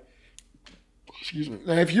 right? Excuse me.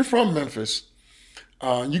 Now, if you're from Memphis,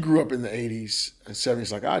 you grew up in the 80s and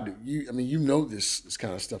 70s like I do. You know this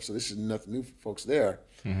kind of stuff, so this is nothing new for folks there.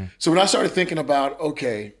 Mm-hmm. So when I started thinking about,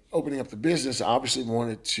 opening up the business, I obviously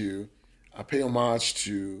wanted to pay homage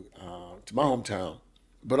to my hometown,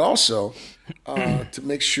 but also to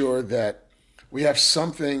make sure that we have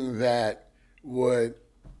something that would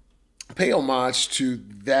pay homage to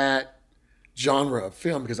that genre of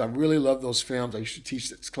film, because I really love those films. I used to teach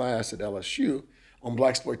this class at LSU on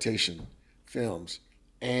blaxploitation films.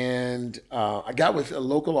 And I got with a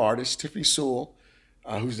local artist, Tiffany Sewell,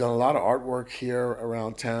 who's done a lot of artwork here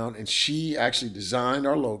around town, and she actually designed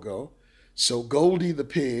our logo. So Goldie the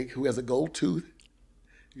pig, who has a gold tooth,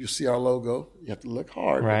 you see our logo, you have to look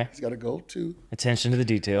hard. Right. He's got a gold tooth. Attention to the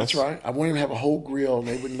details. That's right. I wanted him to have a whole grill, and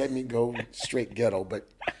they wouldn't let me go straight ghetto. But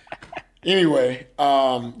anyway,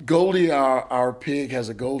 Goldie, our pig, has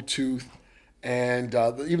a gold tooth, and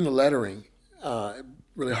even the lettering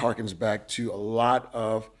really harkens back to a lot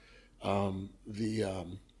of the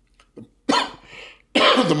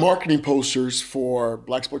marketing posters for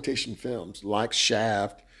blaxploitation films, like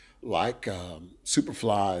Shaft, like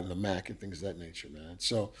Superfly and the Mac and things of that nature, man.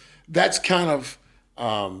 So that's kind of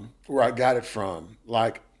where I got it from.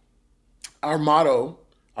 Like, our motto,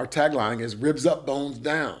 our tagline is "Ribs up, bones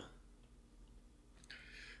down."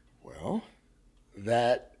 Well,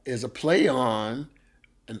 that is a play on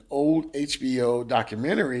an old HBO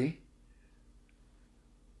documentary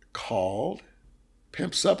called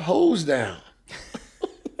 "Pimps Up, Hoes Down."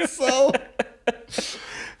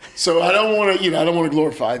 So I don't want to,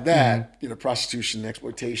 glorify that, prostitution,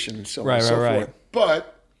 exploitation, and so on and so forth.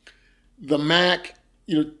 But the Mac,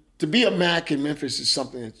 to be a Mac in Memphis is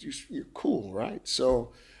something that's you're cool, right?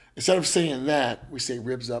 So instead of saying that, we say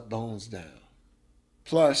 "ribs up, bones down."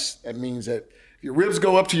 Plus, that means that if your ribs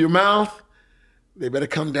go up to your mouth, they better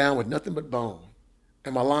come down with nothing but bone.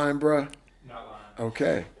 Am I lying, bruh? Not lying.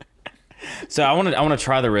 Okay. So I want to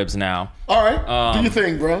try the ribs now. All right. Do your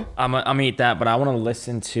thing, bro. I'm gonna eat that, but I want to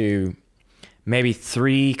listen to maybe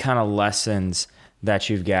 3 kind of lessons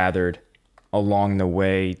that you've gathered along the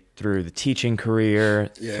way through the teaching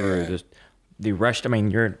career, through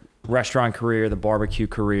your restaurant career, the barbecue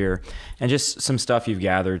career, and just some stuff you've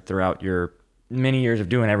gathered throughout your many years of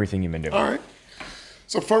doing everything you've been doing. All right.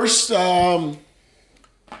 So first, the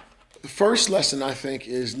first lesson, I think,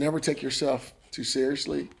 is never take yourself too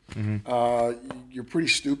seriously. Mm-hmm. You're pretty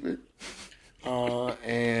stupid.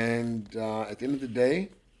 And at the end of the day,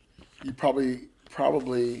 you probably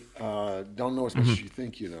don't know as much as you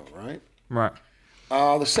think you know, right? Right.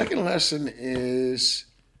 The second lesson is,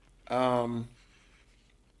 let's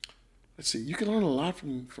see, you can learn a lot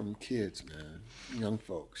from kids, man, young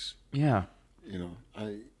folks. Yeah.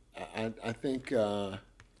 I think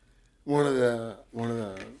one of the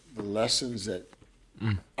lessons that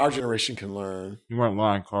our generation can learn. You weren't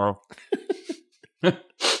lying, Carl. Good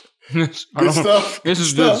stuff. This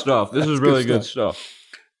is good stuff. This is really good stuff.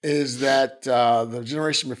 Is that the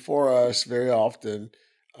generation before us very often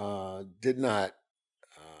did not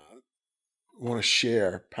want to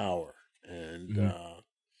share power, and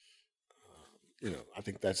I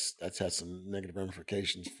think that's had some negative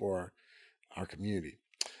ramifications for our community.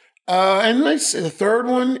 And let's say the third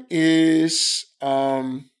one is,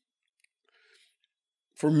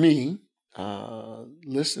 for me,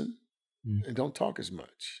 listen and don't talk as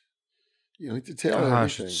much. You don't need to tell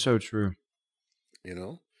everything. It's so true.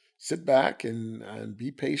 Sit back and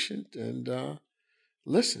be patient and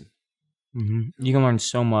listen. Mm-hmm. You can learn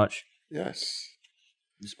so much. Yes.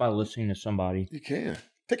 Just by listening to somebody. You can.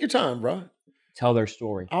 Take your time, bro. Tell their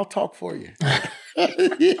story. I'll talk for you. I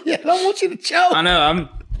don't want you to choke. I know.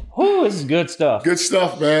 This is good stuff. Good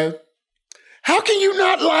stuff, man. How can you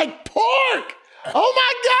not like pork? Oh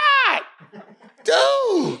my God.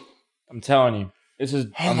 Dude. I'm telling you. This is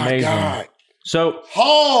amazing. My God. So,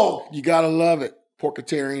 you gotta love it.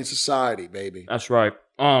 Porkatarian society, baby. That's right.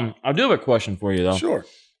 I do have a question for you, though. Sure.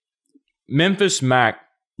 Memphis Mac,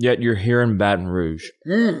 yet you're here in Baton Rouge.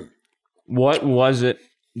 What was it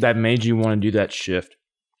that made you want to do that shift?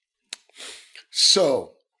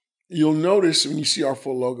 So, you'll notice when you see our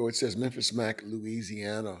full logo, it says Memphis Mac,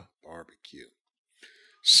 Louisiana Barbecue.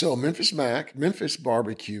 So, Memphis Mac, Memphis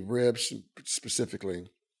barbecue, ribs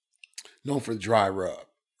specifically, known for the dry rub,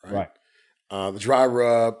 right? The dry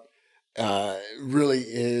rub really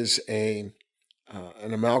is an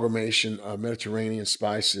amalgamation of Mediterranean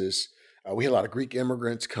spices. We had a lot of Greek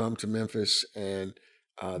immigrants come to Memphis, and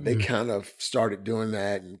They kind of started doing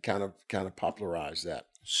that and kind of popularized that.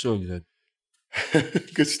 So good.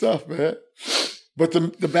 Good stuff, man. But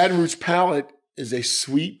the Baton Rouge palate is a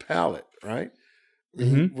sweet palate, right? I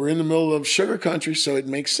mean, we're in the middle of sugar country, so it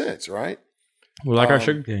makes sense, right? We like our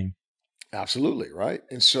sugar cane. Absolutely, right?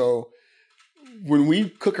 And so when we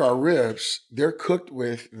cook our ribs, they're cooked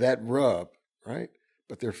with that rub, right?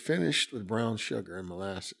 But they're finished with brown sugar and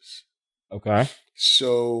molasses. Okay.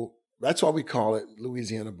 So that's why we call it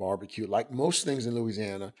Louisiana barbecue. Like most things in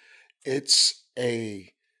Louisiana, it's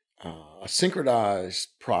a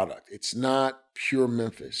synchronized product. It's not pure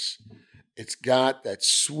Memphis. It's got that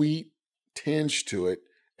sweet tinge to it,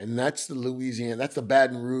 and that's the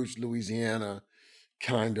Baton Rouge, Louisiana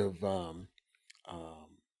kind of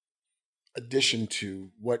addition to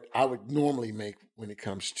what I would normally make when it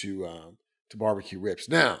comes to barbecue ribs.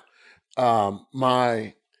 Now,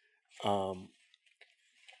 my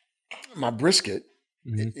brisket,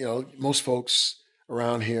 most folks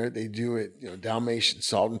around here, they do it, Dalmatian,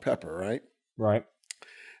 salt and pepper, right? Right.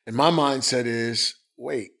 And my mindset is,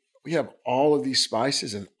 wait, we have all of these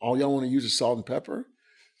spices and all y'all want to use is salt and pepper?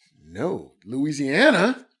 No.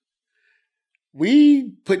 Louisiana,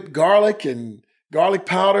 we put garlic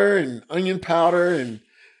powder and onion powder and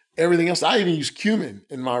everything else. I even use cumin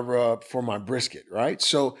in my rub for my brisket, right?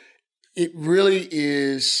 So it really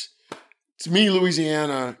is, to me,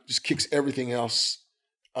 Louisiana just kicks everything else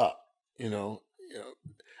up, to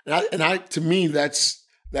me,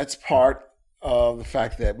 that's part of the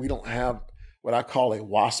fact that we don't have what I call a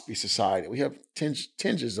waspy society. We have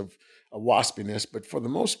tinges of waspiness, but for the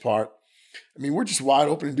most part, I mean, we're just wide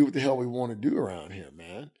open to do what the hell we want to do around here,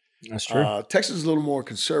 man. That's true. Texas is a little more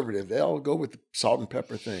conservative. They all go with the salt and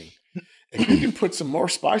pepper thing. If you can put some more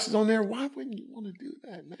spices on there, why wouldn't you want to do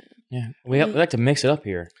that, man? Yeah, we like to mix it up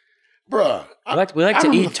here, bruh. We like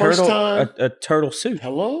to eat a turtle soup.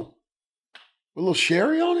 Hello, with a little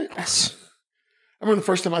sherry on it. I remember the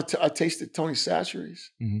first time I tasted Tony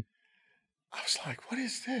Chachere's. Mm-hmm. I was like, "What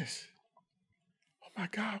is this? Oh my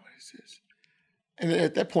God, what is this?" And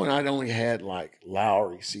at that point, I'd only had like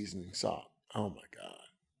Lowry seasoning salt. Oh my God.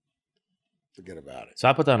 Forget about it. So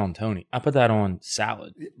I put that on Tony. I put that on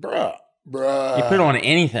salad. Bruh. You put it on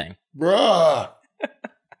anything. Bruh.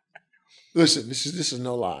 Listen, this is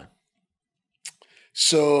no lie.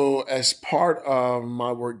 So as part of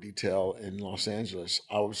my work detail in Los Angeles,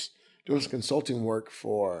 I was doing some consulting work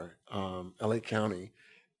for LA County,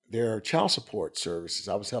 their child support services.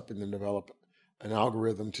 I was helping them develop an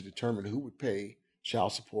algorithm to determine who would pay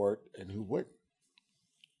child support and who wouldn't.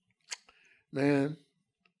 Man,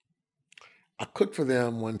 I cooked for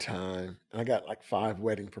them one time, and I got like 5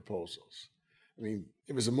 wedding proposals. I mean,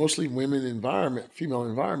 it was a mostly female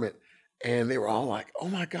environment, and they were all like, "Oh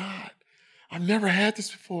my God, I've never had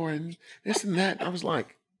this before," and this and that. And I was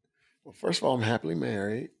like, well, first of all, I'm happily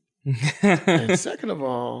married. And second of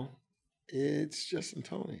all, it's Justin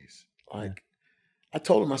Tony's. Like, I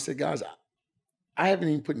told him, I said, guys, I haven't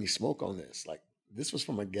even put any smoke on this. Like, this was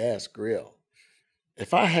from a gas grill.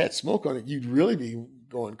 If I had smoke on it, you'd really be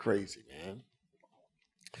going crazy, man.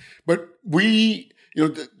 But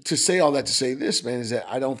to say all that to say this, man, is that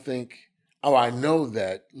I know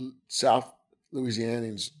that South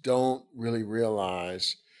Louisianians don't really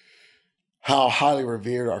realize how highly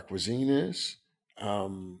revered our cuisine is,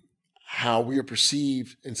 how we are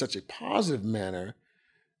perceived in such a positive manner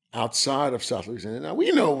outside of South Louisiana. Now,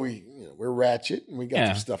 we know we're ratchet and we got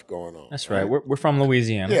some stuff going on. That's right. We're from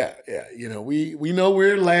Louisiana. Yeah. We know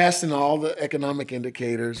we're last in all the economic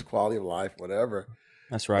indicators, quality of life, whatever.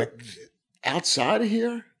 That's right. But outside of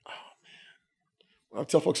here, oh man. When I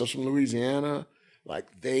tell folks I was from Louisiana,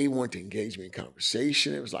 like they want to engage me in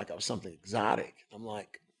conversation. It was like I was something exotic. I'm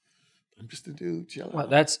like, I'm just a dude. Chill out. Well,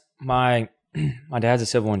 that's my dad's a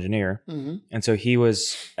civil engineer. Mm-hmm. And so he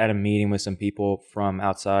was at a meeting with some people from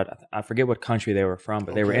outside. I forget what country they were from,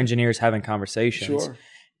 but they were engineers having conversations. Sure.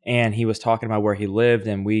 And he was talking about where he lived.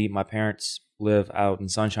 And my parents live out in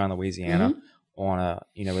Sunshine, Louisiana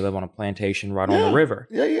we live on a plantation right on the river.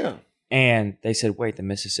 Yeah. And they said, wait, the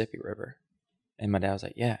Mississippi River. And my dad was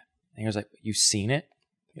like, yeah. And he was like, you've seen it?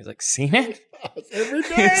 He was like, seen it? Every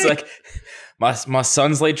day. It's like, my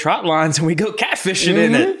sons lay trot lines and we go catfishing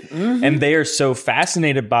in it. Mm-hmm. And they are so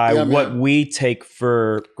fascinated by what we take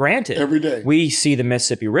for granted. Every day. We see the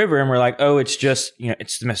Mississippi River and we're like, oh, it's just,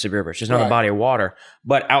 it's the Mississippi River. It's just another body of water.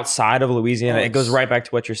 But outside of Louisiana, it goes right back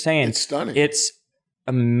to what you're saying. It's stunning. It's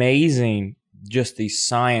amazing, just the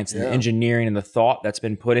science and the engineering and the thought that's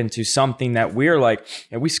been put into something that we're like,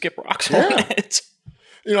 we skip rocks on it.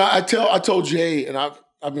 I told Jay, and I've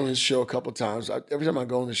been on his show a couple of times. Every time I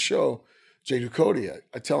go on this show, Jay Ducote,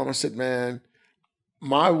 I tell him, I said, man,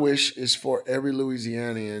 My wish is for every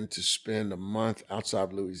Louisianian to spend a month outside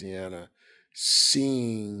of Louisiana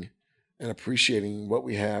seeing and appreciating what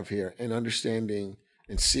we have here and understanding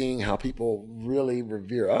and seeing how people really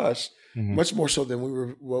revere us much more so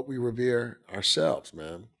than what we revere ourselves,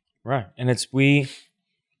 man. Right. And it's we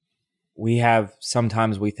have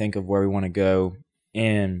sometimes we think of where we want to go,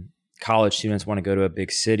 and college students want to go to a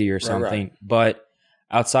big city or something. Right. But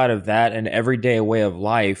outside of that, an everyday way of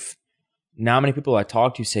life, not many people I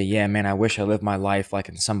talk to say, yeah, man, I wish I lived my life like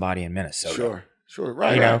in somebody in Minnesota. Sure.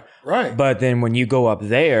 Right. You know? Right. But then when you go up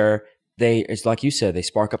there, it's like you said, they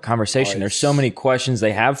spark up conversation. There's so many questions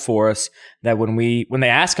they have for us that when they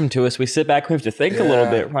ask them to us, we sit back and we have to think a little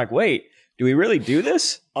bit. We're like, wait, do we really do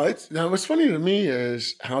this? Now, what's funny to me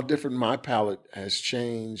is how different my palate has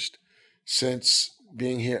changed since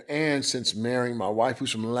being here and since marrying my wife,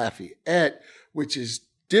 who's from Lafayette, which is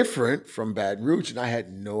different from Baton Rouge. And I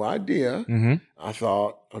had no idea. I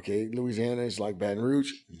thought, okay, Louisiana is like Baton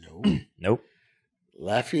Rouge. No. Nope.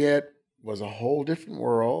 Lafayette was a whole different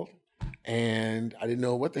world. And I didn't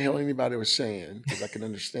know what the hell anybody was saying because I could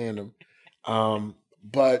understand them.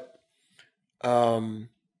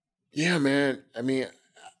 Yeah, man. I mean,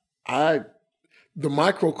 the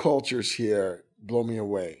microcultures here blow me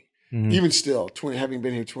away. Even still, having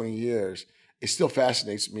been here 20 years, it still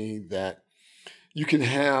fascinates me that you can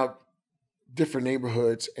have different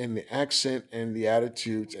neighborhoods and the accent and the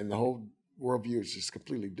attitudes and the whole worldview is just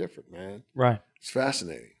completely different, man. Right. It's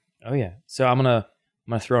fascinating. Oh yeah. So I'm gonna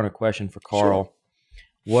throw in a question for Carl. Sure.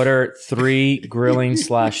 What are 3 grilling /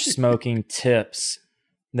 smoking tips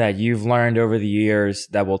that you've learned over the years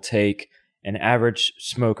that will take an average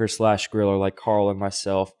smoker / griller like Carl and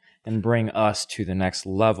myself and bring us to the next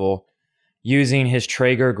level using his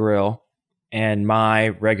Traeger grill and my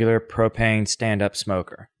regular propane stand-up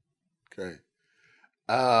smoker? Okay.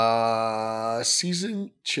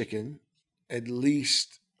 Seasoned chicken at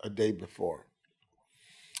least a day before.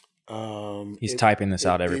 He's typing this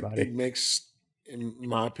out, everybody. It makes, in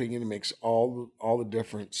my opinion, it makes all the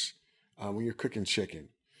difference when you're cooking chicken.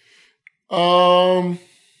 When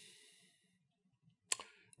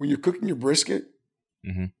you're cooking your brisket,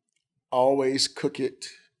 always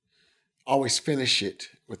finish it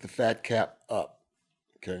with the fat cap up.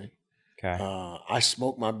 Okay. I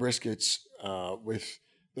smoke my briskets with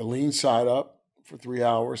the lean side up for 3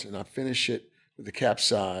 hours, and I finish it with the cap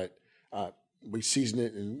side. We season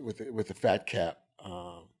it with the fat cap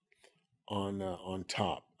on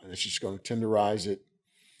top, and it's just going to tenderize it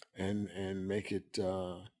and make it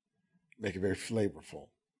very flavorful.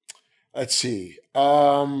 Let's see.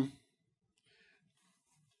 Let's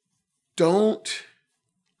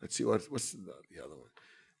see what's the other one.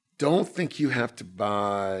 Don't think you have to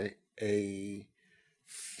buy a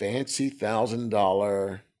fancy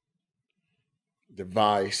 $1,000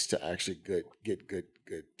 device to actually get good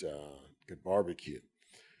barbecue.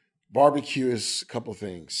 Barbecue is a couple of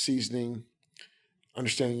things: seasoning,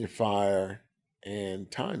 understanding your fire, and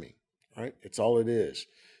timing. Right? It's all it is.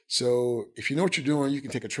 So if you know what you're doing, you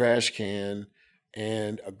can take a trash can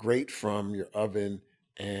and a grate from your oven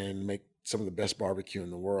and make some of the best barbecue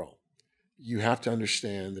in the world. You have to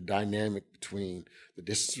understand the dynamic between the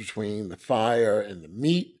distance between the fire and the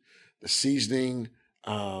meat, the seasoning,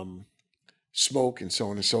 smoke, and so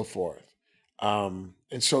on and so forth. And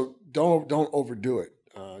so don't overdo it.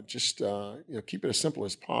 Just keep it as simple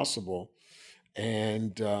as possible,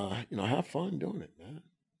 and have fun doing it, man.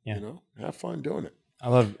 Yeah. Have fun doing it. I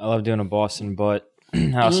love doing a Boston butt.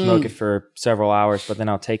 I'll smoke it for several hours, but then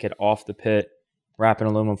I'll take it off the pit, wrap in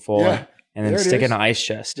aluminum foil, and then stick it in an ice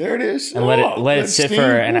chest. There it is. And let it sit for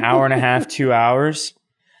an hour and a half, 2 hours.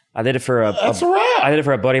 I did it for That's a wrap. I did it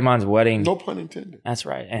for a buddy of mine's wedding. No pun intended. That's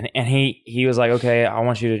right. And he was like, okay, I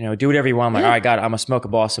want you to do whatever you want. I'm like, all right, got it. I'm gonna smoke a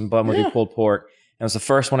Boston butt. I'm gonna do pulled pork. And it was the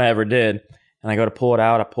first one I ever did. And I go to pull it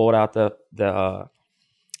out. I pull it out the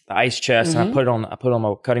ice chest, and I put it on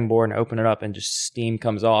my cutting board and open it up, and just steam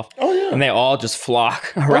comes off. Oh yeah. And they all just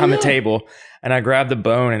flock around the table. And I grab the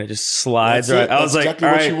bone, and it just slides right. I was like, exactly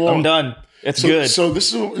all what right, you want. I'm done. It's good. So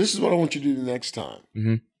this is what I want you to do the next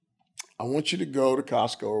time. I want you to go to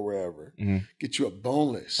Costco or wherever, get you a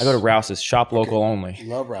boneless. I go to Rouse's, shop local only.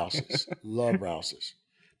 Love Rouse's. Love Rouse's.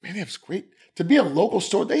 Man, they have great, to be a local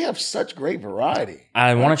store, they have such great variety.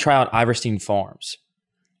 I want to try out Iverstein Farms.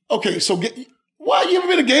 Okay, so why, you ever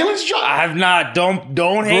been to Galen's Job? I have not. Don't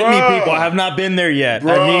hate me, people. I have not been there yet.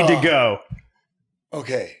 Bruh. I need to go.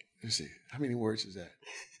 Okay, let's see. How many words is that?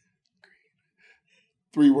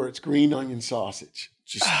 3 words. Green onion sausage.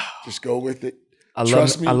 Just go with it.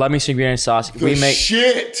 Trust me. I love me some green onion sausage.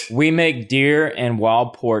 Shit. We make deer and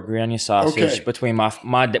wild pork green onion sausage between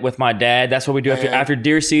with my dad. That's what we do after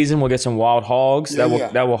deer season. We'll get some wild hogs that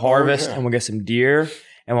we'll harvest, and we'll get some deer,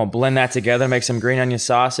 and we'll blend that together, make some green onion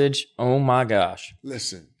sausage. Oh my gosh!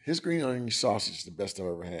 Listen, his green onion sausage is the best I've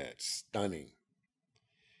ever had. Stunning.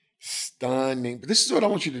 But this is what I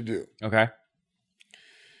want you to do. Okay.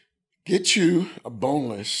 Get you a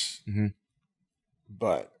boneless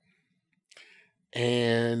butt.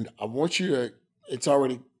 And I want you to, it's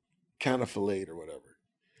already kind of filleted or whatever.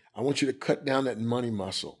 I want you to cut down that money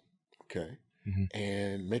muscle, okay?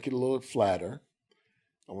 And make it a little flatter.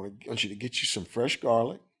 I want you to get you some fresh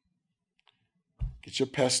garlic. Get your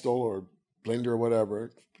pestle or blender or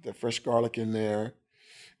whatever. Put that fresh garlic in there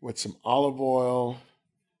with some olive oil,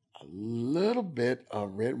 a little bit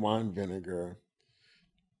of red wine vinegar,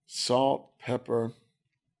 salt, pepper.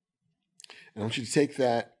 And I want you to take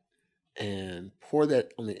that and pour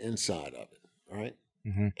that on the inside of it, all right?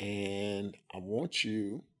 And I want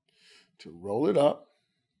you to roll it up,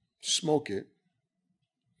 smoke it,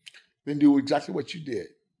 then do exactly what you did.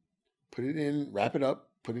 Put it in, wrap it up,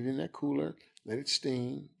 put it in that cooler, let it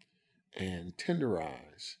steam, and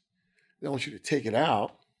tenderize. Then I want you to take it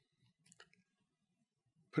out,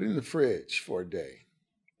 put it in the fridge for a day.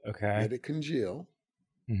 Okay. Let it congeal,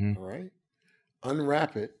 all right?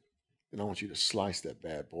 Unwrap it. Then I want you to slice that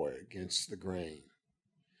bad boy against the grain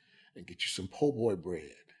and get you some po' boy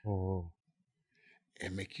bread. Oh.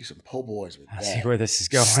 And make you some po' boys with that. I see where this is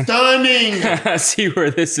going. Stunning! I see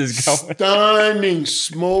where this is going. Stunning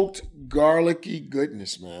smoked garlicky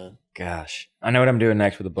goodness, man. Gosh. I know what I'm doing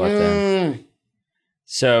next with the butt then.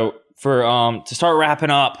 So for to start wrapping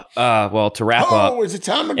up, to wrap up. Oh, is it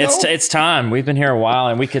time to go? It's time. We've been here a while,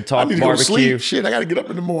 and we could talk I need to barbecue. go sleep. Shit, I got to get up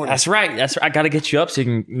in the morning. That's right. I got to get you up so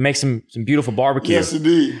you can make some beautiful barbecue. Yes,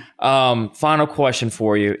 indeed. Final question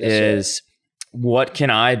for you is, what can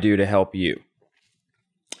I do to help you?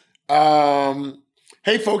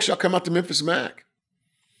 Hey, folks, y'all come out to Memphis Mac.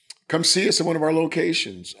 Come see us at one of our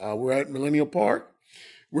locations. We're at Millennial Park.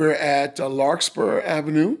 We're at Larkspur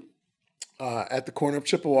Avenue at the corner of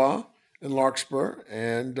Chippewa and Larkspur.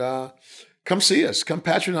 And come see us. Come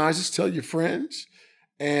patronize us. Tell your friends.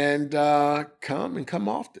 And come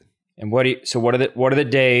often. And what are the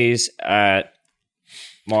days at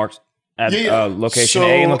Mark's? Location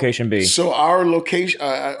A and location B. So our location,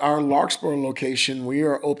 our Larkspur location, we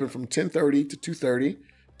are open from 10:30 to 2:30,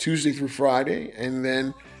 Tuesday through Friday, and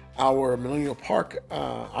then our Millennial Park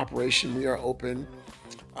operation, we are open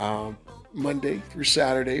Monday through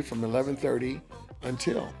Saturday from 11:30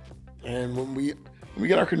 until. And when we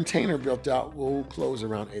get our container built out, we'll close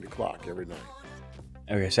around 8 o'clock every night.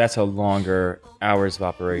 Okay, so that's a longer hours of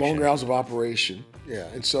operation. Longer hours of operation, yeah.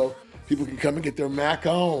 And so people can come and get their Mac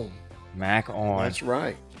on. Mac on. That's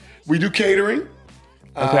right. We do catering.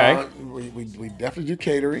 Okay. We definitely do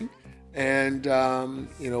catering, and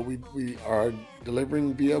we are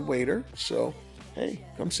delivering via waiter. So, hey,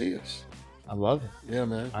 come see us. I love it. Yeah,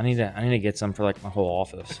 man. I need to get some for like my whole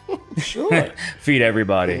office. Sure. Feed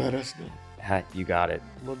everybody. Let us know. You got it.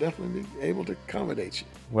 We'll definitely be able to accommodate you.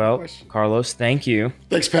 Well, Carlos, thank you.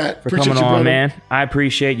 Thanks, Pat. For coming on, man. I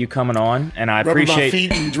appreciate you coming on, and I Rubbing appreciate my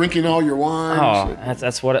feet and drinking all your wine. Oh,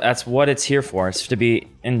 that's what it's here for. It's to be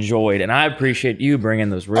enjoyed, and I appreciate you bringing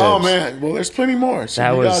those ribs. Oh man, well, there's plenty more.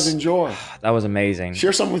 So you guys enjoy. That was amazing.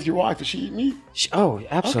 Share some with your wife. Does she eat meat? Oh,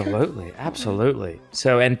 absolutely, okay. Absolutely.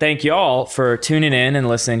 So, and thank you all for tuning in and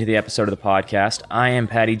listening to the episode of the podcast. I am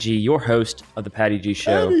Patty G, your host of the Patty G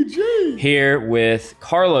Show. Patty G. Here with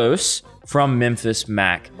Carlos from Memphis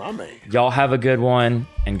Mac. My man. Y'all have a good one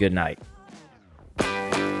and good night.